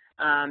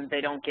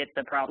 they don't get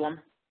the problem.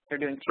 They're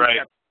doing two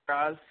separate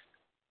draws.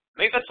 I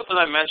think that's something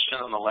I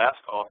mentioned on the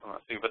last call,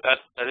 but that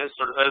is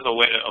a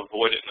way to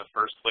avoid it in the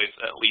first place,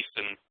 at least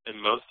in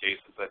most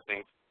cases, I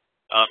think.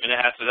 And it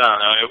has to, I don't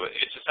know,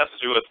 it just has to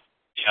do with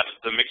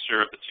the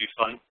mixture of the two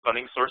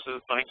funding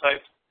sources, funding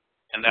types,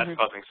 and that's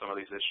causing some of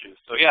these issues.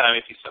 So yeah, I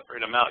mean, if you separate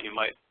them out, you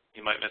might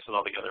miss it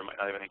altogether, might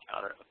not even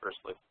encounter it in the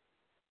first place.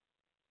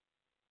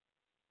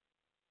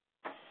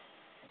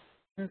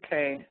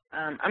 Okay,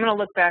 I'm going to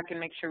look back and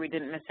make sure we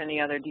didn't miss any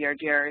other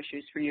DRGR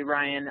issues for you,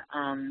 Ryan,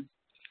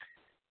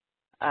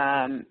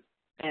 and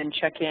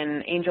check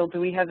in. Angel, do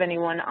we have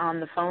anyone on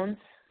the phones?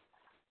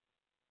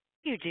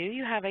 You do.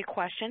 You have a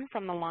question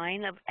from the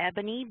line of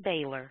Ebony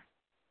Baylor.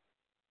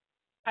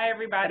 Hi,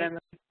 everybody.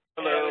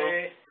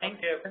 Hello.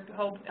 Thanks for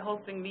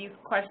hosting these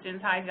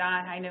questions. Hi,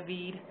 John. Hi,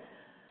 Naveed.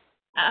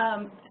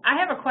 I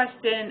have a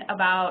question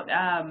about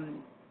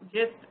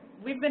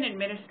we've been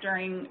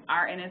administering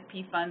our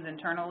NSP funds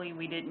internally.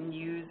 We didn't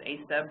use a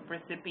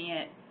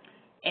sub-recipient,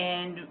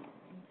 and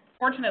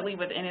fortunately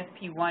with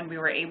NSP 1, we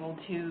were able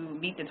to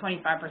meet the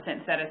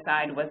 25% set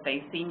aside with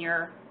a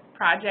senior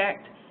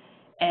project.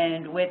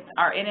 And with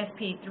our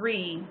NSP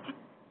 3,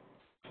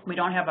 we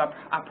don't have a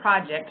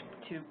project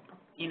to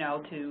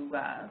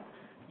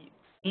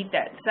meet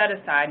that set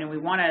aside, and we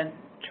want to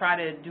try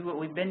to do what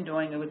we've been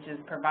doing, which is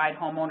provide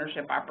home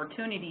ownership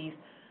opportunities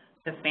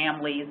to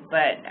families.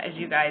 But as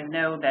you guys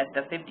know, that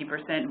the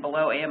 50%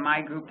 below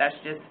AMI group,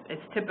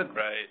 it's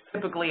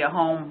typically a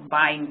home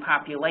buying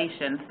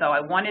population. So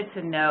I wanted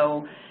to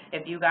know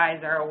if you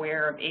guys are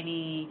aware of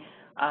any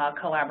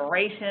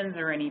collaborations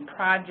or any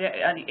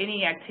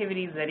any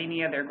activities that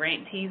any other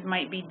grantees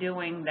might be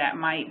doing that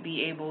might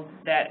be able,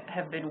 that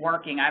have been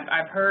working.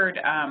 I've heard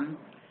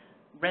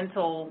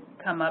rental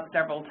come up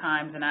several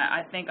times, and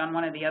I think on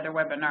one of the other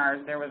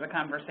webinars there was a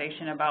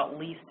conversation about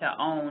lease to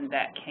own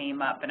that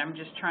came up, and I'm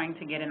just trying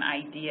to get an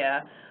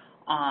idea,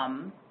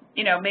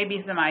 you know,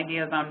 maybe some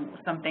ideas on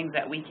some things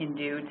that we can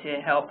do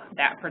to help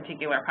that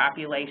particular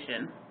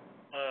population.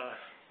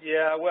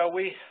 Yeah, well,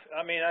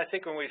 I mean, I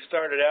think when we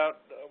started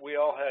out, we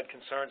all had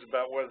concerns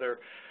about whether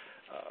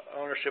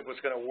ownership was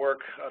going to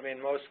work. I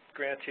mean, most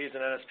grantees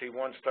in NSP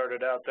 1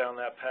 started out down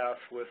that path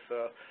with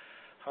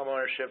home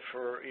ownership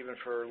even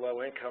for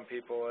low-income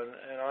people,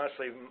 and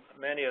honestly,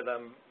 many of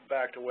them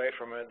backed away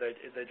from it.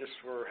 They just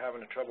were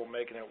having trouble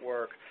making it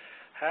work.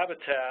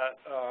 Habitat,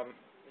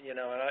 you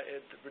know, and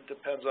it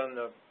depends on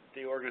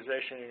the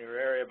organization in your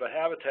area, but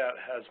Habitat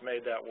has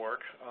made that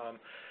work.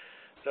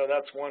 So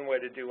that's one way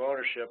to do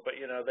ownership, but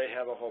you know they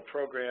have a whole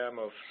program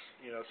of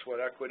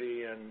sweat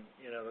equity, and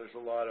you know there's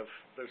a lot of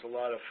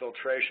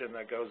filtration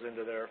that goes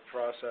into their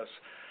process.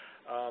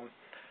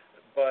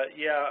 But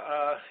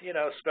yeah, you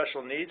know,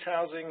 special needs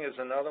housing is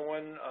another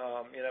one.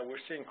 You know, we're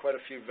seeing quite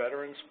a few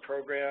veterans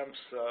programs.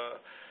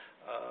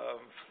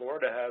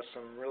 Florida has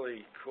some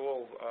really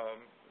cool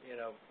you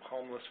know,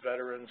 homeless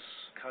veterans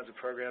kinds of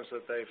programs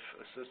that they've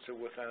assisted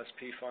with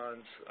NSP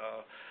funds.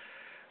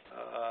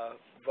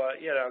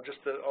 But you know,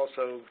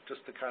 also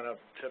the kind of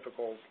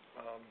typical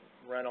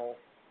rental,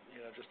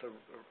 you know, just a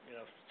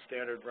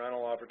standard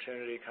rental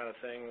opportunity kind of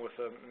thing with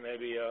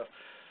maybe a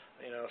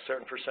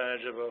certain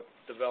percentage of a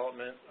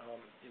development,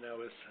 you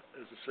know, is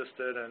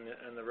assisted,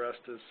 and the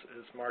rest is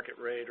market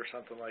rate or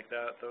something like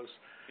that. Those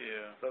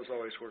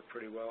always work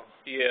pretty well.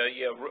 Yeah.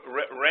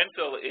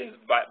 Rental is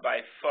by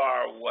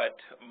far what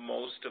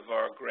most of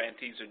our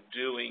grantees are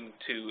doing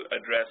to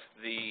address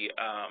the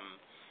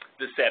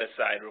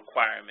set-aside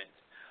requirement.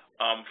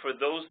 For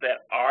those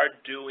that are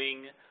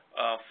doing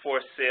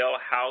for-sale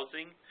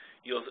housing,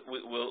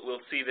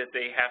 we'll see that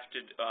they have to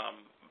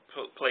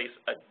place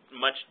a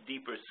much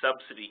deeper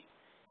subsidy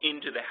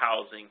into the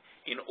housing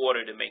in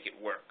order to make it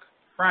work.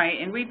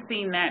 Right, and we've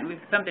seen that, and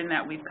it's something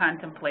that we've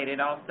contemplated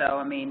also.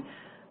 I mean,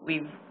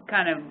 we've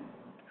kind of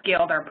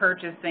scaled our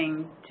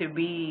purchasing to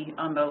be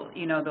on the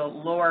the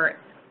lower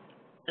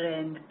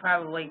end,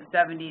 probably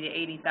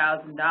 $70,000 to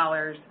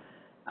 $80,000.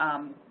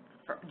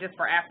 Just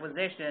for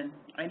acquisition,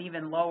 and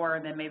even lower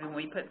than maybe when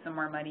we put some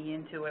more money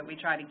into it. We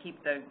try to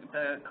keep the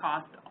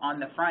cost on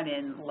the front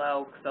end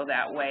low, so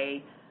that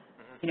way,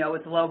 you know,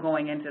 it's low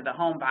going into the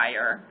home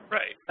buyer.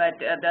 Right. But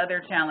the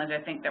other challenge I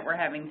think that we're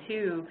having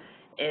too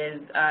is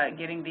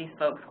getting these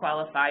folks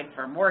qualified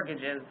for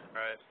mortgages.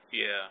 Right.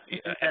 Yeah.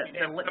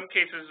 In some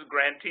cases,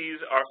 grantees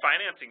are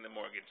financing the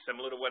mortgage,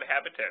 similar to what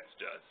Habitat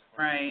does.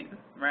 Right,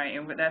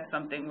 and that's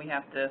something we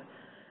have to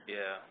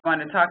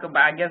want to talk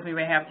about. I guess we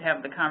may have to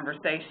have the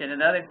conversation.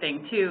 Another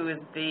thing too is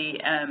the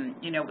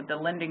with the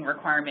lending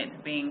requirements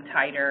being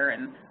tighter,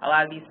 and a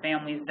lot of these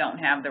families don't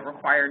have the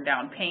required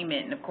down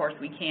payment, and of course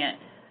we can't,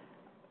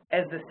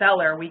 as the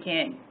seller, we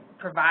can't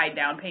provide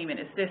down payment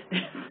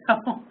assistance.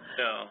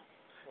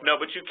 No,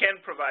 but you can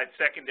provide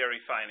secondary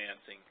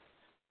financing.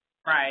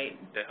 Right.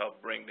 To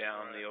help bring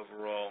down the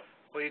overall.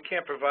 Well, you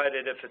can't provide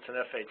it if it's an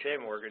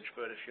FHA mortgage,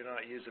 but if you're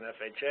not using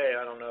FHA,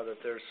 I don't know that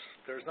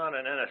there's not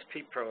an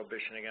NSP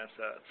prohibition against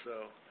that.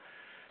 So,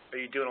 are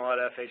you doing a lot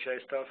of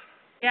FHA stuff?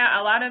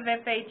 Yeah, a lot of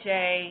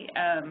FHA.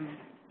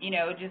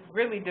 It just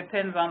really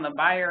depends on the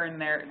buyer and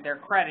their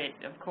credit,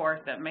 of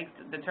course, that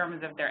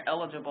determines if they're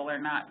eligible or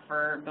not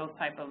for those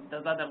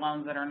other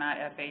loans that are not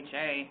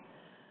FHA.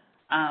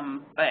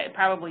 But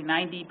probably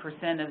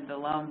 90% of the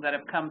loans that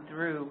have come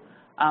through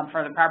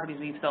for the properties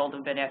we've sold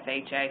have been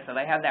FHA, so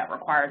they have that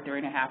required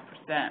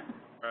 3.5%.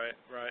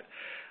 Right.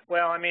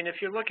 Well, I mean,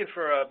 if you're looking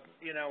for a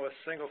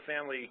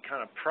single-family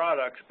kind of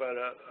product, but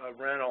a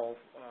rental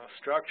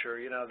structure,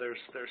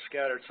 there's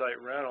scattered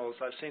site rentals.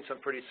 I've seen some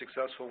pretty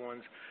successful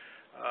ones.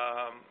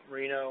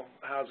 Reno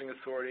Housing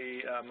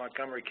Authority,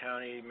 Montgomery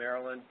County,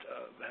 Maryland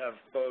have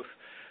both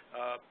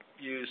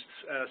used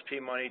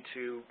NSP money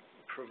to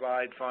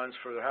provide funds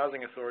for the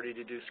housing authority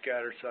to do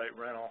scattered site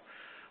rental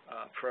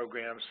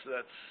programs.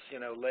 That's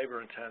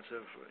labor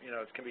intensive.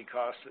 It can be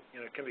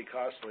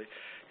costly.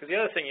 Because the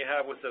other thing you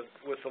have with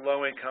the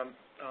low income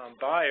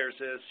buyers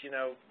is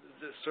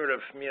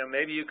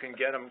maybe you can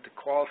get them to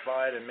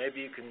qualified and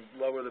maybe you can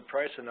lower the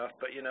price enough,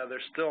 but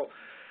they're still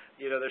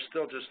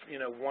just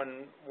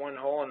one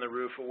hole in the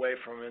roof away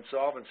from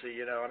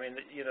insolvency.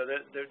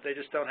 They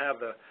just don't have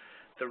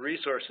the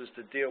resources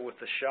to deal with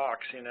the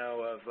shocks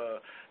of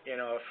a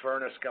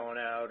furnace going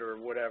out or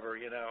whatever.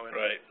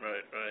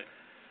 Right.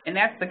 And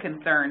that's the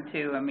concern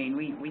too. I mean,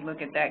 we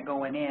look at that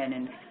going in,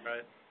 and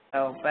right.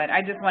 So, but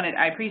I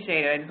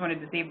appreciate it. I just wanted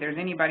to see if there's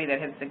anybody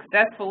that has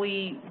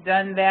successfully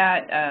done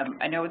that.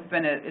 I know it's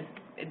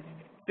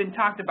been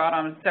talked about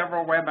on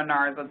several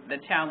webinars of the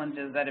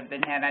challenges that have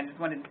been had. I just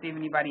wanted to see if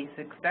anybody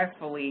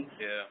successfully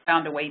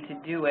found a way to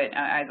do it.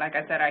 Like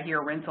I said, I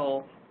hear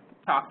rental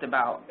talked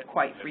about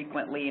quite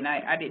frequently, and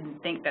I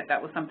didn't think that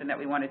that was something that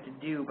we wanted to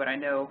do, but I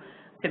know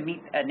to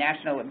meet a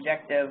national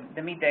objective,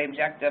 to meet the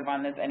objective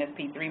on this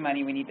NSP3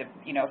 money, we need to,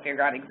 you know,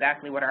 figure out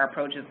exactly what our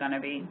approach is going to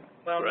be.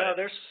 Well, no,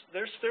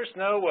 there's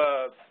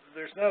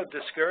no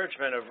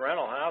discouragement of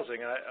rental housing.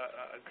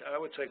 I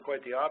would say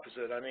quite the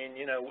opposite. I mean,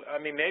 you know,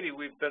 maybe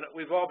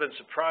we've all been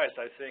surprised,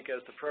 I think,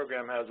 as the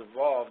program has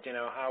evolved, you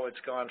know, how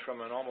it's gone from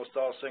an almost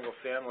all single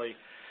family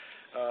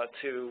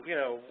to, you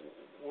know,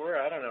 we're,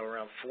 I don't know,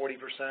 around 40%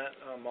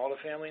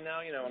 multifamily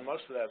now, you know, and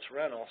most of that's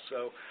rental.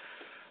 So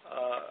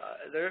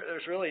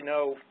there's really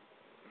no,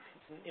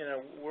 you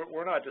know,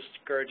 we're not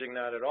discouraging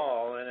that at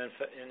all. And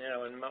you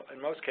know,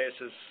 in most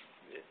cases,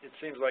 it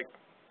seems like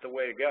the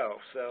way to go.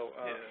 So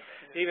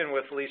even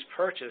with lease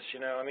purchase, you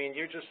know, I mean,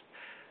 you're just,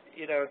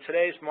 you know, in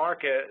today's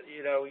market,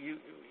 you know, you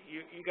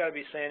got to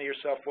be saying to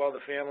yourself, well,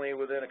 the family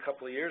within a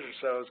couple of years or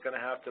so is going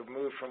to have to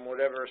move from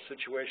whatever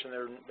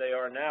situation they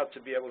are now to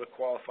be able to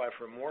qualify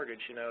for a mortgage.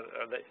 You know,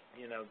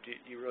 do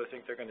you really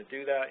think they're going to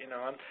do that? You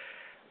know,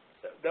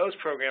 those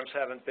programs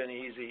haven't been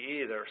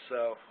easy either.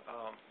 So,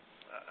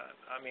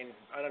 I mean,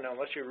 I don't know,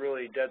 unless you're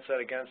really dead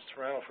set against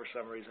rental for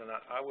some reason,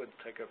 I would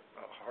take a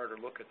harder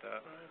look at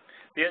that.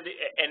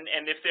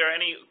 And if there are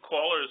any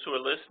callers who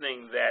are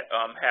listening that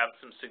have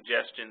some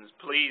suggestions,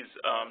 please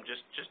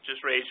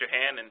just raise your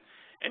hand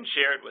and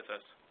share it with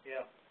us.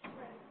 Yeah.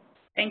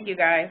 Thank you,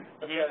 guys.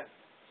 Okay.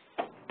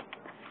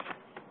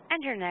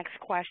 And your next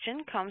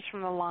question comes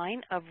from the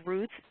line of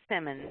Ruth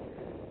Simmons.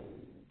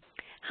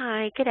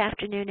 Hi, good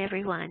afternoon,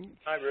 everyone.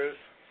 Hi, Ruth.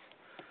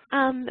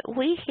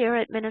 We here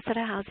at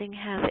Minnesota Housing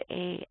have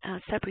a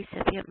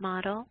subrecipient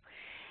model.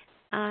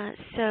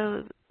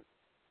 So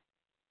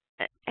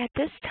at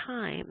this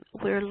time,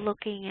 we're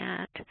looking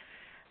at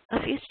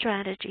a few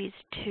strategies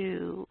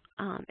to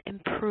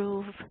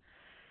improve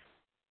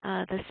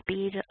the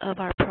speed of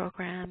our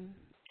program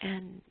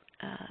and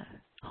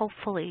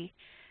hopefully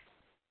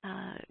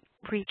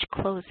reach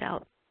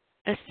closeout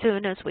as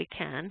soon as we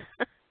can.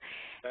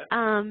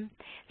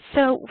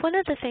 So one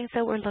of the things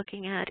that we're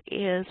looking at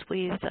is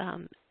we've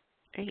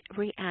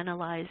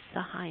reanalyzed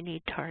the high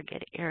need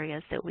target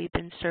areas that we've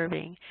been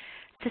serving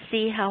to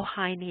see how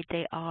high need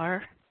they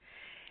are,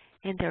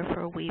 and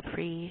therefore we've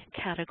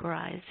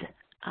recategorized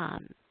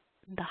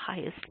the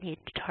highest need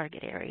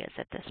target areas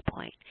at this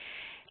point.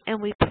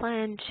 And we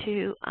plan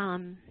to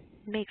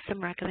make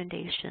some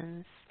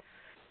recommendations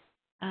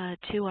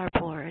to our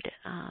board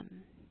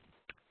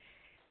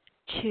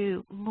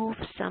to move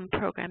some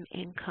program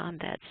income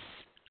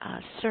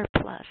that's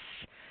surplus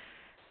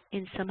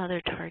in some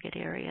other target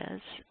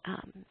areas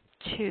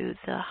to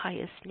the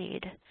highest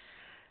need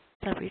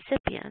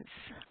subrecipients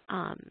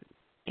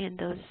in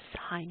those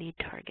high need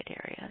target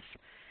areas.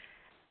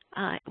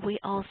 We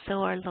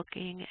also are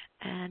looking,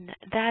 and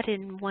that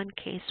in one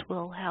case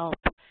will help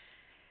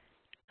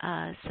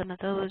some of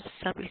those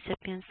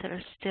subrecipients that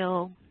are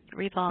still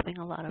revolving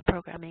a lot of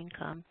program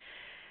income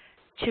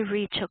to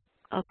reach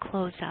a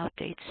closeout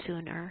date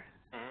sooner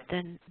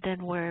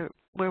than where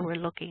we're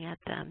looking at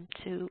them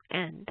to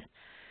end,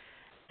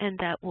 and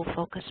that will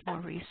focus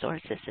more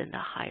resources in the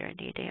higher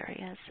need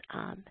areas.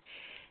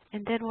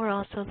 And then we're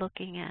also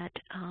looking at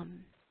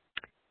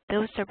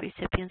those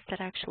subrecipients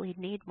that actually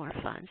need more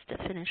funds to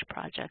finish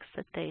projects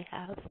that they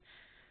have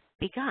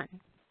begun.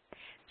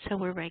 So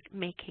we're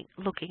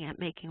looking at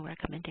making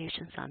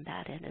recommendations on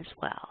that end as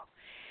well.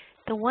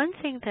 The one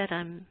thing that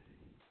I'm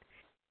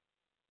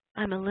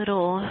a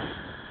little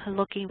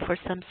looking for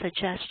some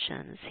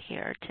suggestions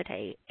here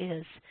today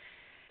is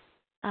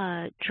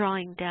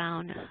drawing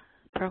down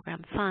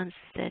program funds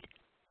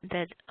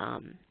that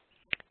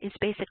is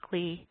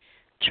basically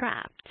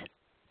trapped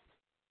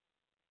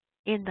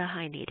in the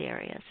high need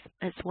areas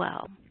as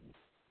well.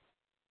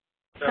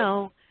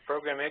 So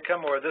program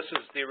income, or this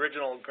is the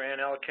original grant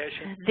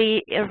allocation?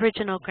 The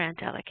original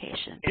grant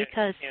allocation,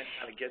 because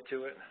how to get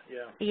to it?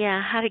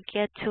 Yeah, how to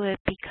get to it,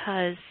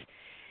 because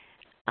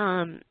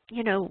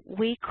you know,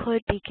 we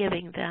could be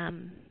giving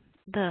them,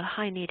 the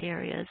high need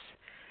areas,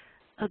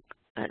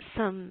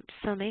 some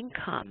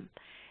income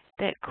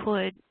that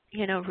could,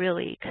 you know,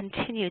 really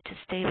continue to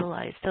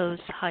stabilize those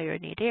higher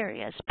need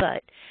areas.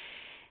 But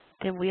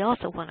then we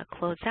also want to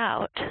close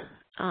out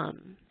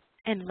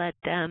and let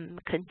them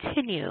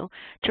continue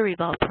to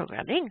revolve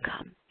program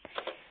income.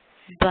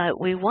 But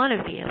we want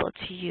to be able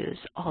to use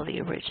all the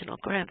original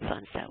grant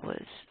funds that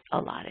was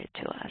allotted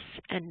to us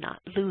and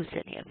not lose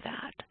any of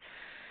that.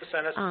 Is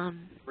this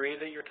NSP3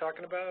 that you're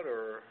talking about,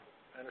 or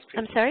NSP?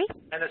 I'm sorry?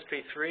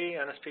 NSP3,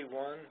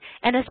 NSP1?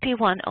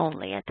 NSP1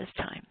 only at this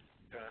time.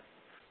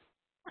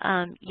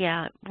 Okay.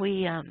 Yeah,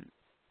 we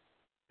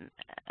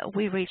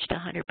reached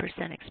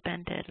 100%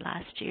 expended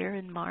last year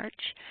in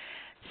March.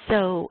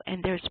 So,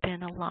 and there's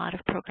been a lot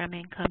of program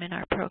income in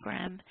our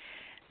program.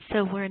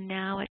 So we're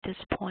now at this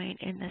point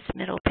in this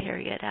middle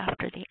period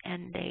after the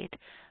end date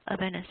of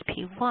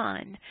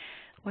NSP1.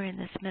 We're in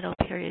this middle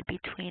period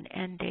between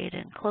end date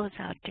and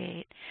closeout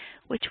date,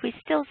 which we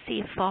still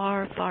see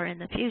far, far in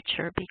the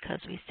future because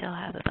we still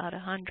have about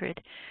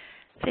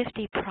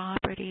 150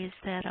 properties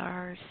that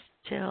are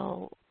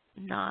still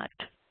not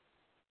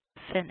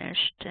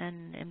finished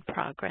and in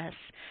progress,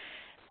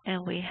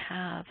 and we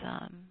have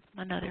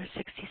another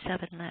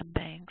 67 land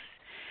banks.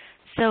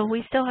 So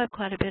we still have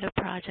quite a bit of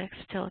projects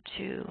still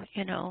to,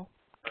 you know,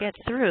 get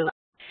through.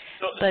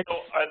 So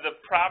are the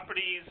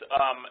properties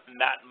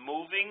not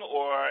moving,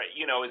 or,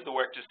 you know, is the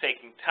work just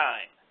taking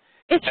time?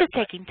 It's just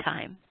taking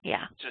time,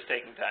 yeah. Just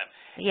taking time.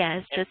 Yeah,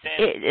 it's just,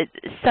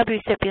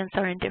 subrecipients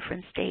are in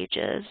different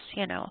stages,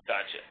 you know.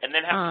 Gotcha. And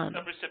then how many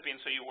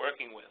subrecipients are you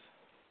working with?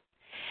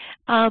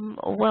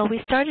 Well,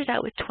 we started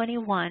out with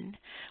 21.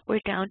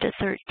 We're down to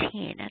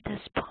 13 at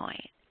this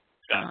point.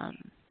 Gotcha.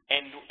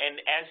 And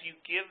as you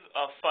give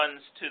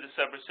funds to the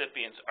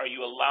subrecipients, are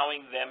you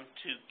allowing them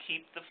to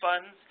keep the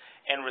funds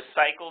and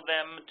recycle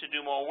them to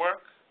do more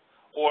work,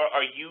 or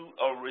are you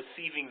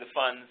receiving the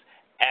funds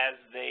as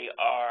they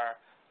are,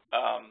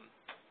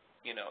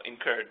 you know,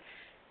 incurred?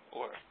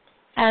 Or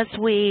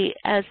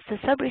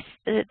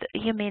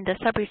you mean the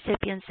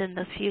subrecipients in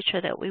the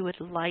future that we would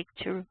like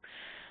to?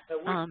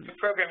 The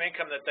program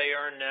income that they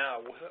earn now,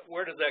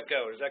 where does that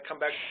go? Does that come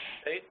back to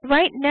the state?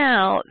 Right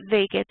now,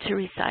 they get to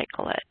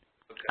recycle it.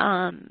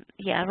 Okay.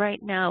 Yeah,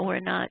 right now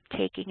we're not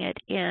taking it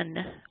in.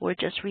 We're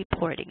just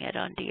reporting it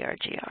on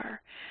DRGR.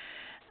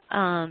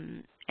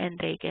 And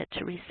they get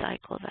to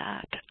recycle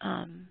that.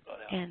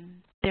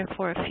 And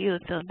therefore, a few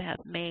of them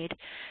have made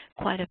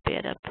quite a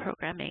bit of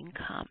program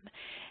income,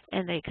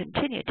 and they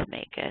continue to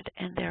make it.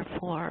 And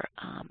therefore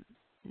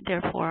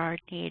our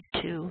need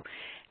to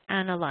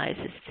analyze,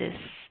 is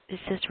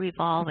this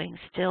revolving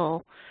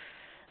still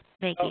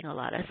making a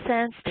lot of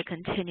sense to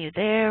continue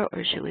there,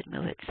 or should we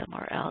move it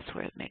somewhere else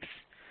where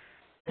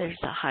there's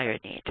a higher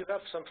need? You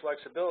have some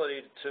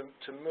flexibility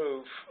to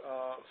move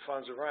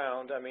funds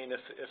around. I mean,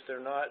 if they're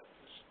not,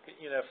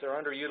 you know, if they're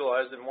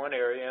underutilized in one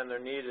area and they're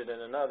needed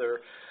in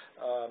another,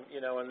 you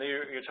know, and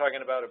you're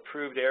talking about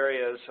approved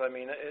areas. I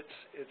mean,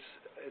 it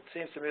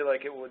seems to me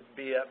like it would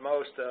be at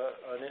most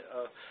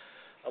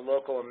a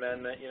local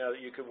amendment, you know,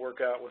 that you could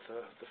work out with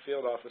the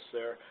field office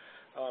there.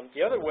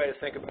 The other way to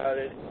think about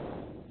it,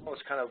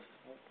 almost kind of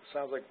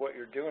sounds like what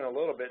you're doing a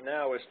little bit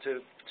now, is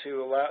to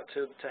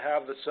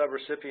have the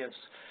subrecipients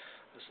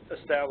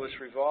establish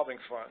revolving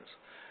funds,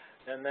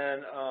 and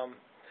then,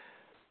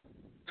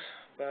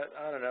 but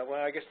I don't know.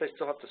 Well, I guess they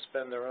still have to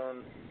spend their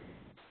own.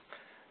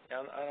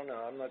 I don't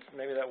know.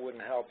 Maybe that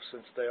wouldn't help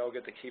since they all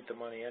get to keep the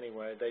money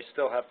anyway. They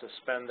still have to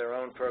spend their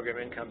own program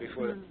income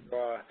before they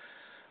draw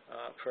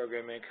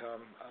program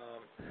income.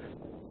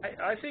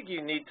 I think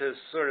you need to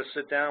sort of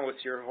sit down with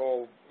your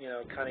whole, you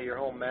know, kind of your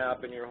whole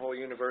map and your whole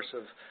universe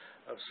of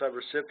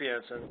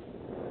subrecipients, and,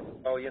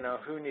 oh, you know,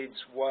 who needs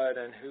what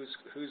and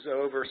who's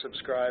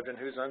oversubscribed and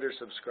who's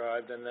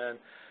undersubscribed, and then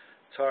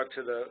talk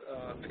to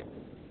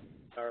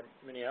our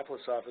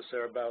Minneapolis office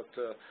there about,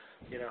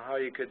 you know, how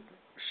you could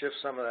shift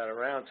some of that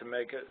around to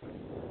make it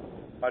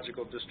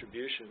logical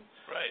distribution.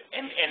 Right.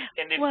 And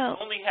if you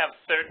only have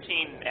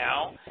 13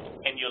 now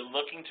and you're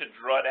looking to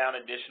draw down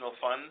additional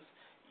funds,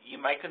 you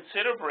might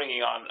consider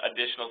bringing on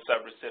additional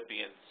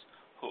subrecipients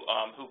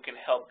who can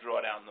help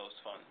draw down those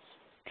funds.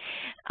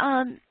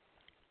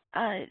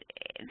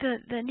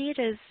 The need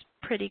is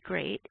pretty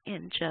great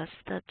in just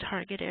the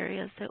target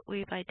areas that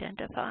we've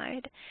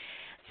identified.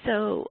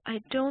 So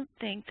I don't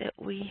think that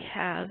we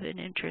have an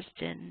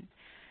interest in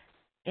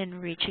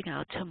reaching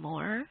out to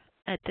more.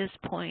 At this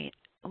point,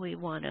 we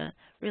want to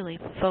really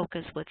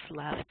focus what's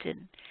left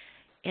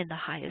in the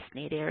highest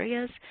need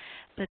areas.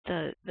 But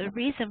the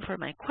reason for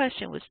my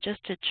question was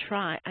just to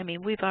try. I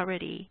mean, we've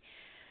already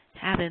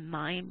have in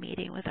mind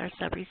meeting with our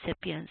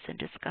subrecipients and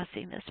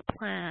discussing this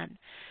plan.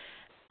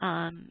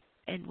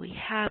 And we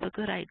have a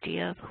good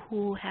idea of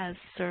who has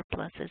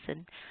surpluses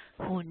and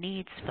who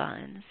needs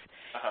funds.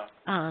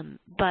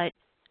 But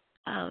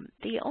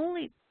the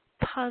only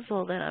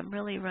puzzle that I'm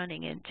really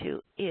running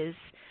into is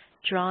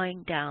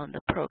drawing down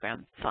the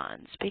program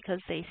funds, because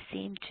they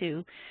seem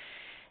to,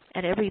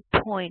 at every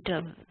point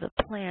of the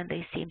plan,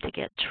 they seem to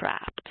get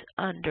trapped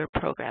under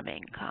program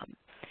income.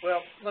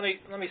 Well, let me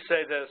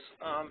say this: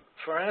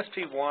 for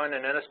NSP1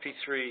 and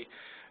NSP3,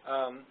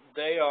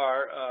 they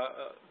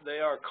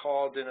are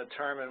called in a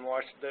term in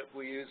that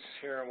we use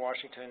here in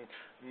Washington,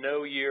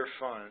 no-year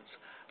funds,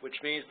 which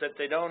means that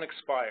they don't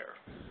expire.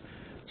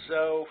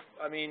 So,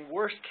 I mean,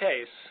 worst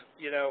case,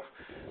 you know,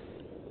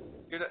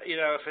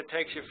 if it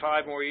takes you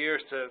 5 more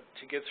years to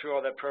get through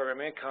all that program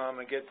income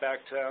and get back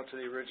down to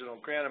the original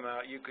grant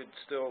amount, you could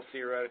still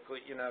theoretically,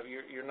 you know,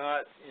 you're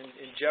not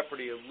in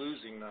jeopardy of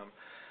losing them.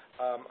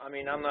 I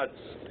mean, I'm not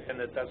saying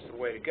that that's the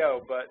way to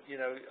go, but, you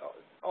know,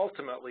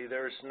 ultimately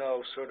there's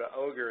no sort of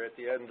ogre at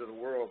the end of the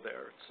world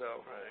there. So.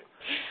 Right.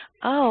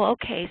 Oh,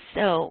 okay.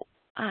 So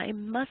I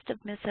must have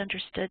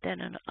misunderstood that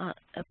in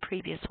a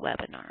previous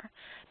webinar,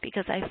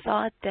 because I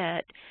thought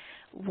that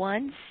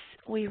once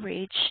we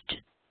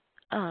reached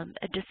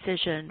a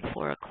decision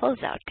for a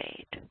closeout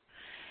date,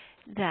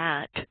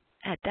 that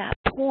at that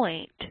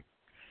point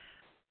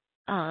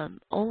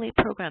only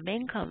program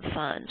income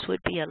funds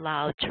would be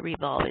allowed to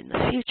revolve in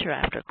the future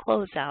after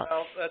closeout,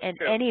 well, and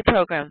true. Any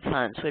program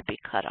funds would be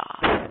cut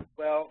off.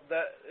 Well,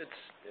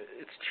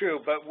 it's it's true,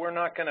 but we're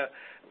not going to.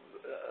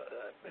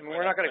 I mean,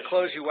 we're not going to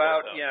close you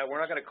out. Yeah, we're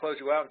not going to close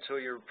you out until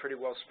you're pretty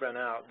well spread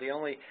out. The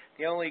only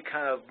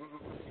kind of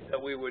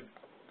that we would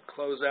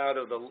close out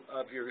of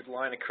your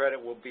line of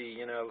credit will be,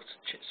 you know,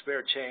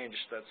 spare change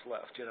that's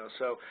left. You know,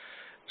 so,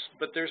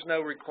 but there's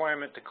no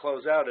requirement to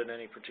close out at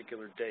any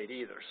particular date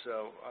either.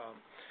 So.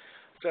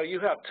 So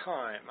you have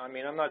time. I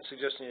mean, I'm not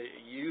suggesting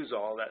you use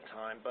all that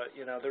time, but,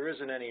 you know, there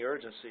isn't any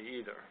urgency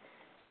either.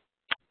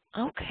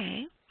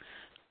 Okay.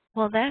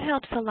 Well, that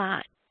helps a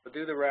lot. But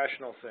do the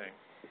rational thing.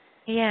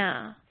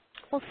 Yeah.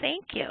 Well,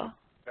 thank you.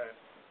 Okay.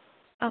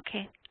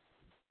 Okay.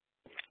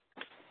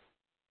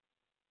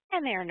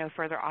 And there are no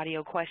further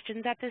audio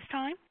questions at this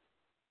time.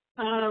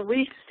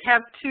 We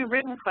have 2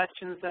 written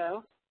questions,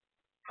 though.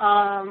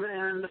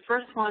 And the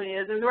first one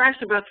is, and they're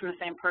actually both from the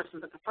same person,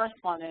 but the first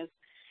one is,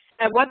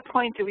 at what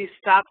point do we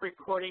stop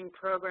recording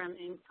program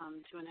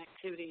income to an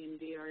activity in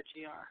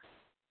DRGR?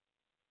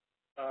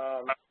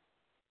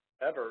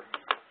 Ever.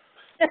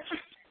 I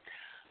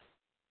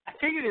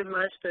figured as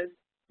much, but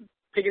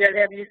figured I'd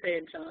have you say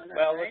it, John.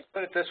 Well, right? let's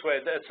put it this way.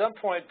 At some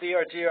point,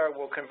 DRGR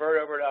will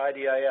convert over to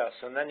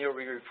IDIS, and then you'll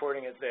be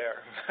reporting it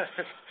there.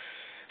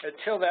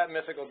 Until that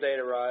mythical date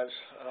arrives,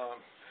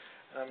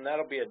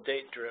 that'll be a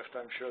date drift,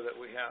 I'm sure, that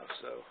we have.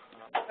 So.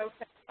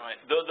 Okay. All right.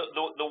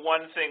 The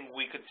one thing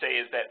we could say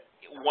is that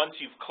once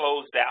you've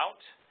closed out,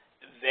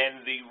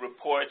 then the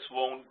reports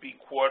won't be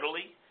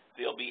quarterly;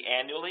 they'll be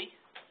annually.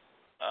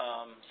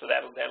 So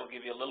that'll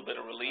give you a little bit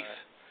of relief.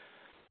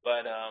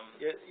 Right. But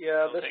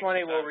yeah, this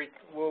money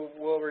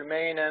will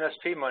remain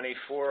NSP money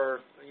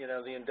for, you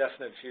know, the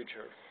indefinite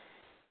future.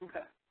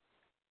 Okay.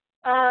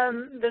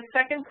 The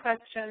second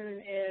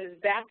question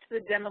is back to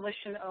the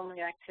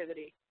demolition-only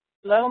activity.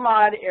 Low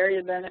mod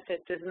area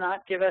benefit does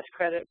not give us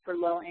credit for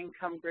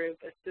low-income group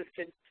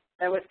assisted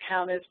that was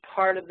counted as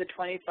part of the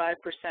 25%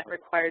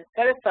 required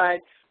set-aside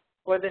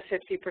for the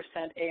 50%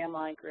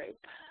 AMI group.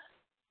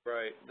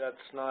 Right. That's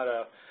not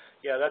a,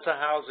 yeah, that's a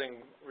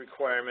housing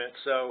requirement.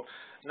 So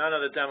none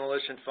of the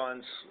demolition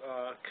funds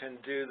can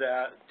do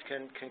that,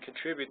 can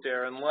contribute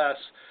there unless,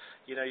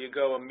 you know, you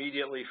go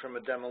immediately from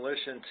a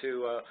demolition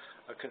to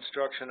a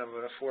construction of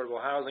an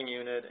affordable housing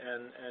unit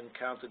and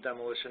count the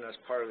demolition as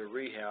part of the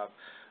rehab.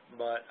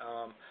 But,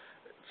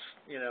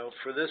 you know,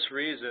 for this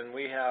reason,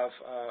 we have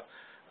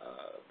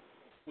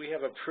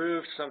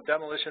approved some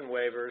demolition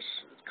waivers.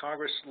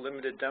 Congress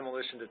limited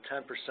demolition to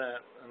 10%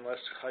 unless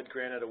HUD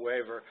granted a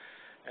waiver,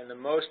 and the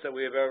most that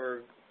we have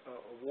ever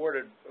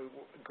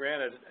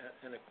granted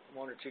in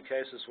 1 or 2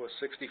 cases was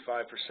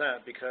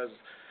 65%, because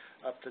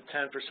up to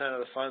 10% of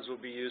the funds will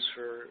be used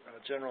for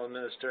general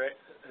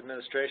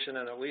administration,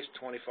 and at least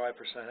 25%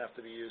 have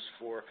to be used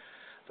for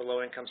the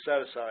low-income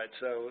set-aside.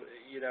 So,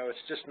 you know,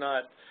 it's just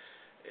not,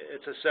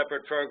 it's a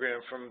separate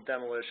program from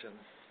demolition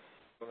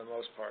for the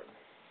most part.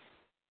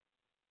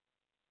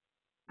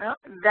 Well,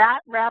 that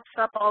wraps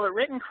up all the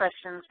written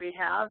questions we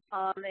have.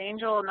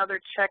 Angel, another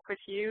check with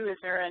you. Is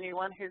there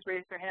anyone who's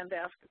raised their hand to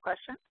ask a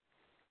question?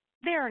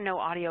 There are no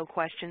audio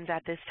questions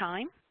at this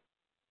time.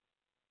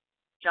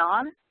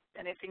 John,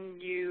 anything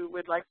you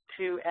would like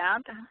to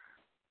add?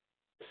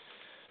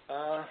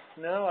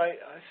 No, I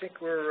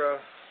think we're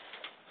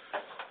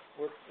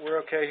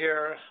okay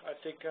here. I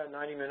think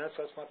 90 minutes,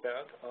 that's not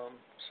bad.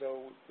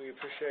 So we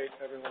appreciate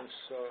everyone's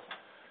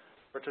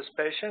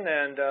participation,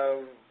 and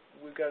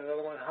we've got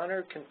another one.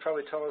 Hunter can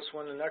probably tell us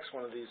when the next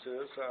one of these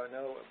is. I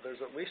know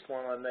there's at least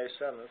one on May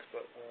 7th,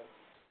 but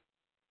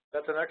is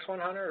that the next one,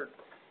 Hunter? Or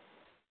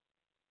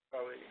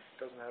probably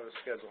doesn't have a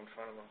schedule in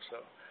front of him, so.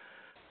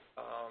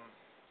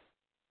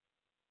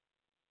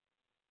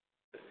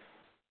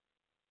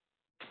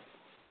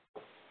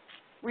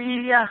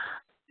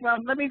 Well,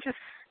 let me just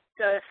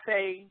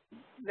say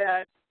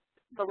that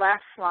the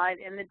last slide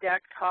in the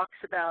deck talks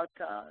about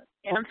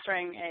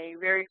answering a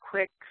very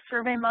quick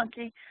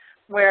SurveyMonkey,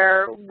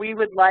 where we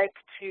would like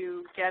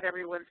to get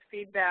everyone's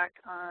feedback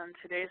on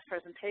today's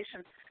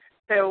presentation.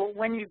 So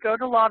when you go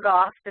to log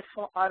off, this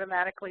will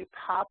automatically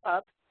pop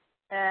up,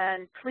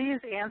 and please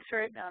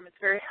answer it. It's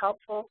very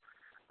helpful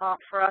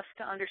for us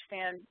to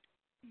understand,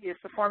 is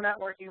the format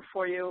working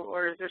for you,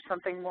 or is there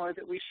something more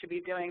that we should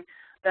be doing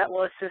that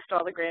will assist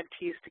all the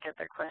grantees to get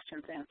their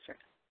questions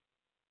answered.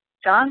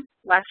 John,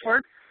 last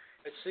word?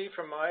 I see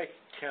from my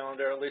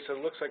calendar, at least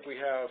it looks like we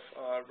have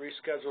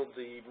rescheduled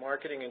the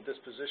marketing and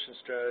disposition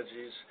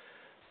strategies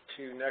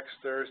to next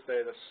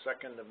Thursday, the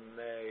 2nd of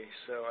May.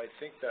 So I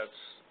think that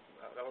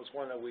was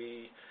one that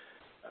we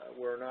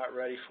were not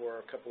ready for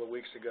a couple of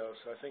weeks ago.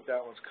 So I think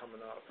that one's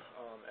coming up.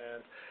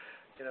 And,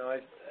 you know,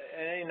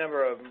 any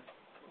number of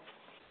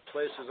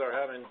places are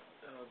having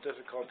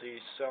difficulty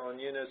selling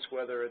units,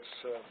 whether it's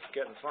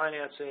getting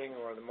financing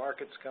or the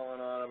market's going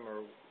on them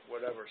or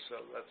whatever.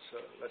 So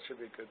that should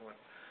be a good one.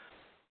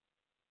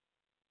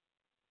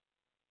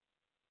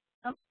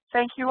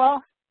 Thank you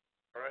all.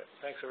 All right.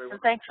 Thanks, everyone.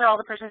 And thanks for all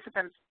the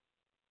participants.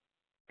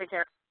 Take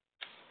care.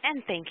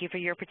 And thank you for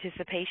your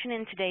participation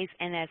in today's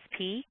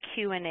NSP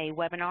Q&A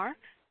webinar.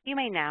 You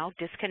may now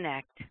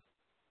disconnect.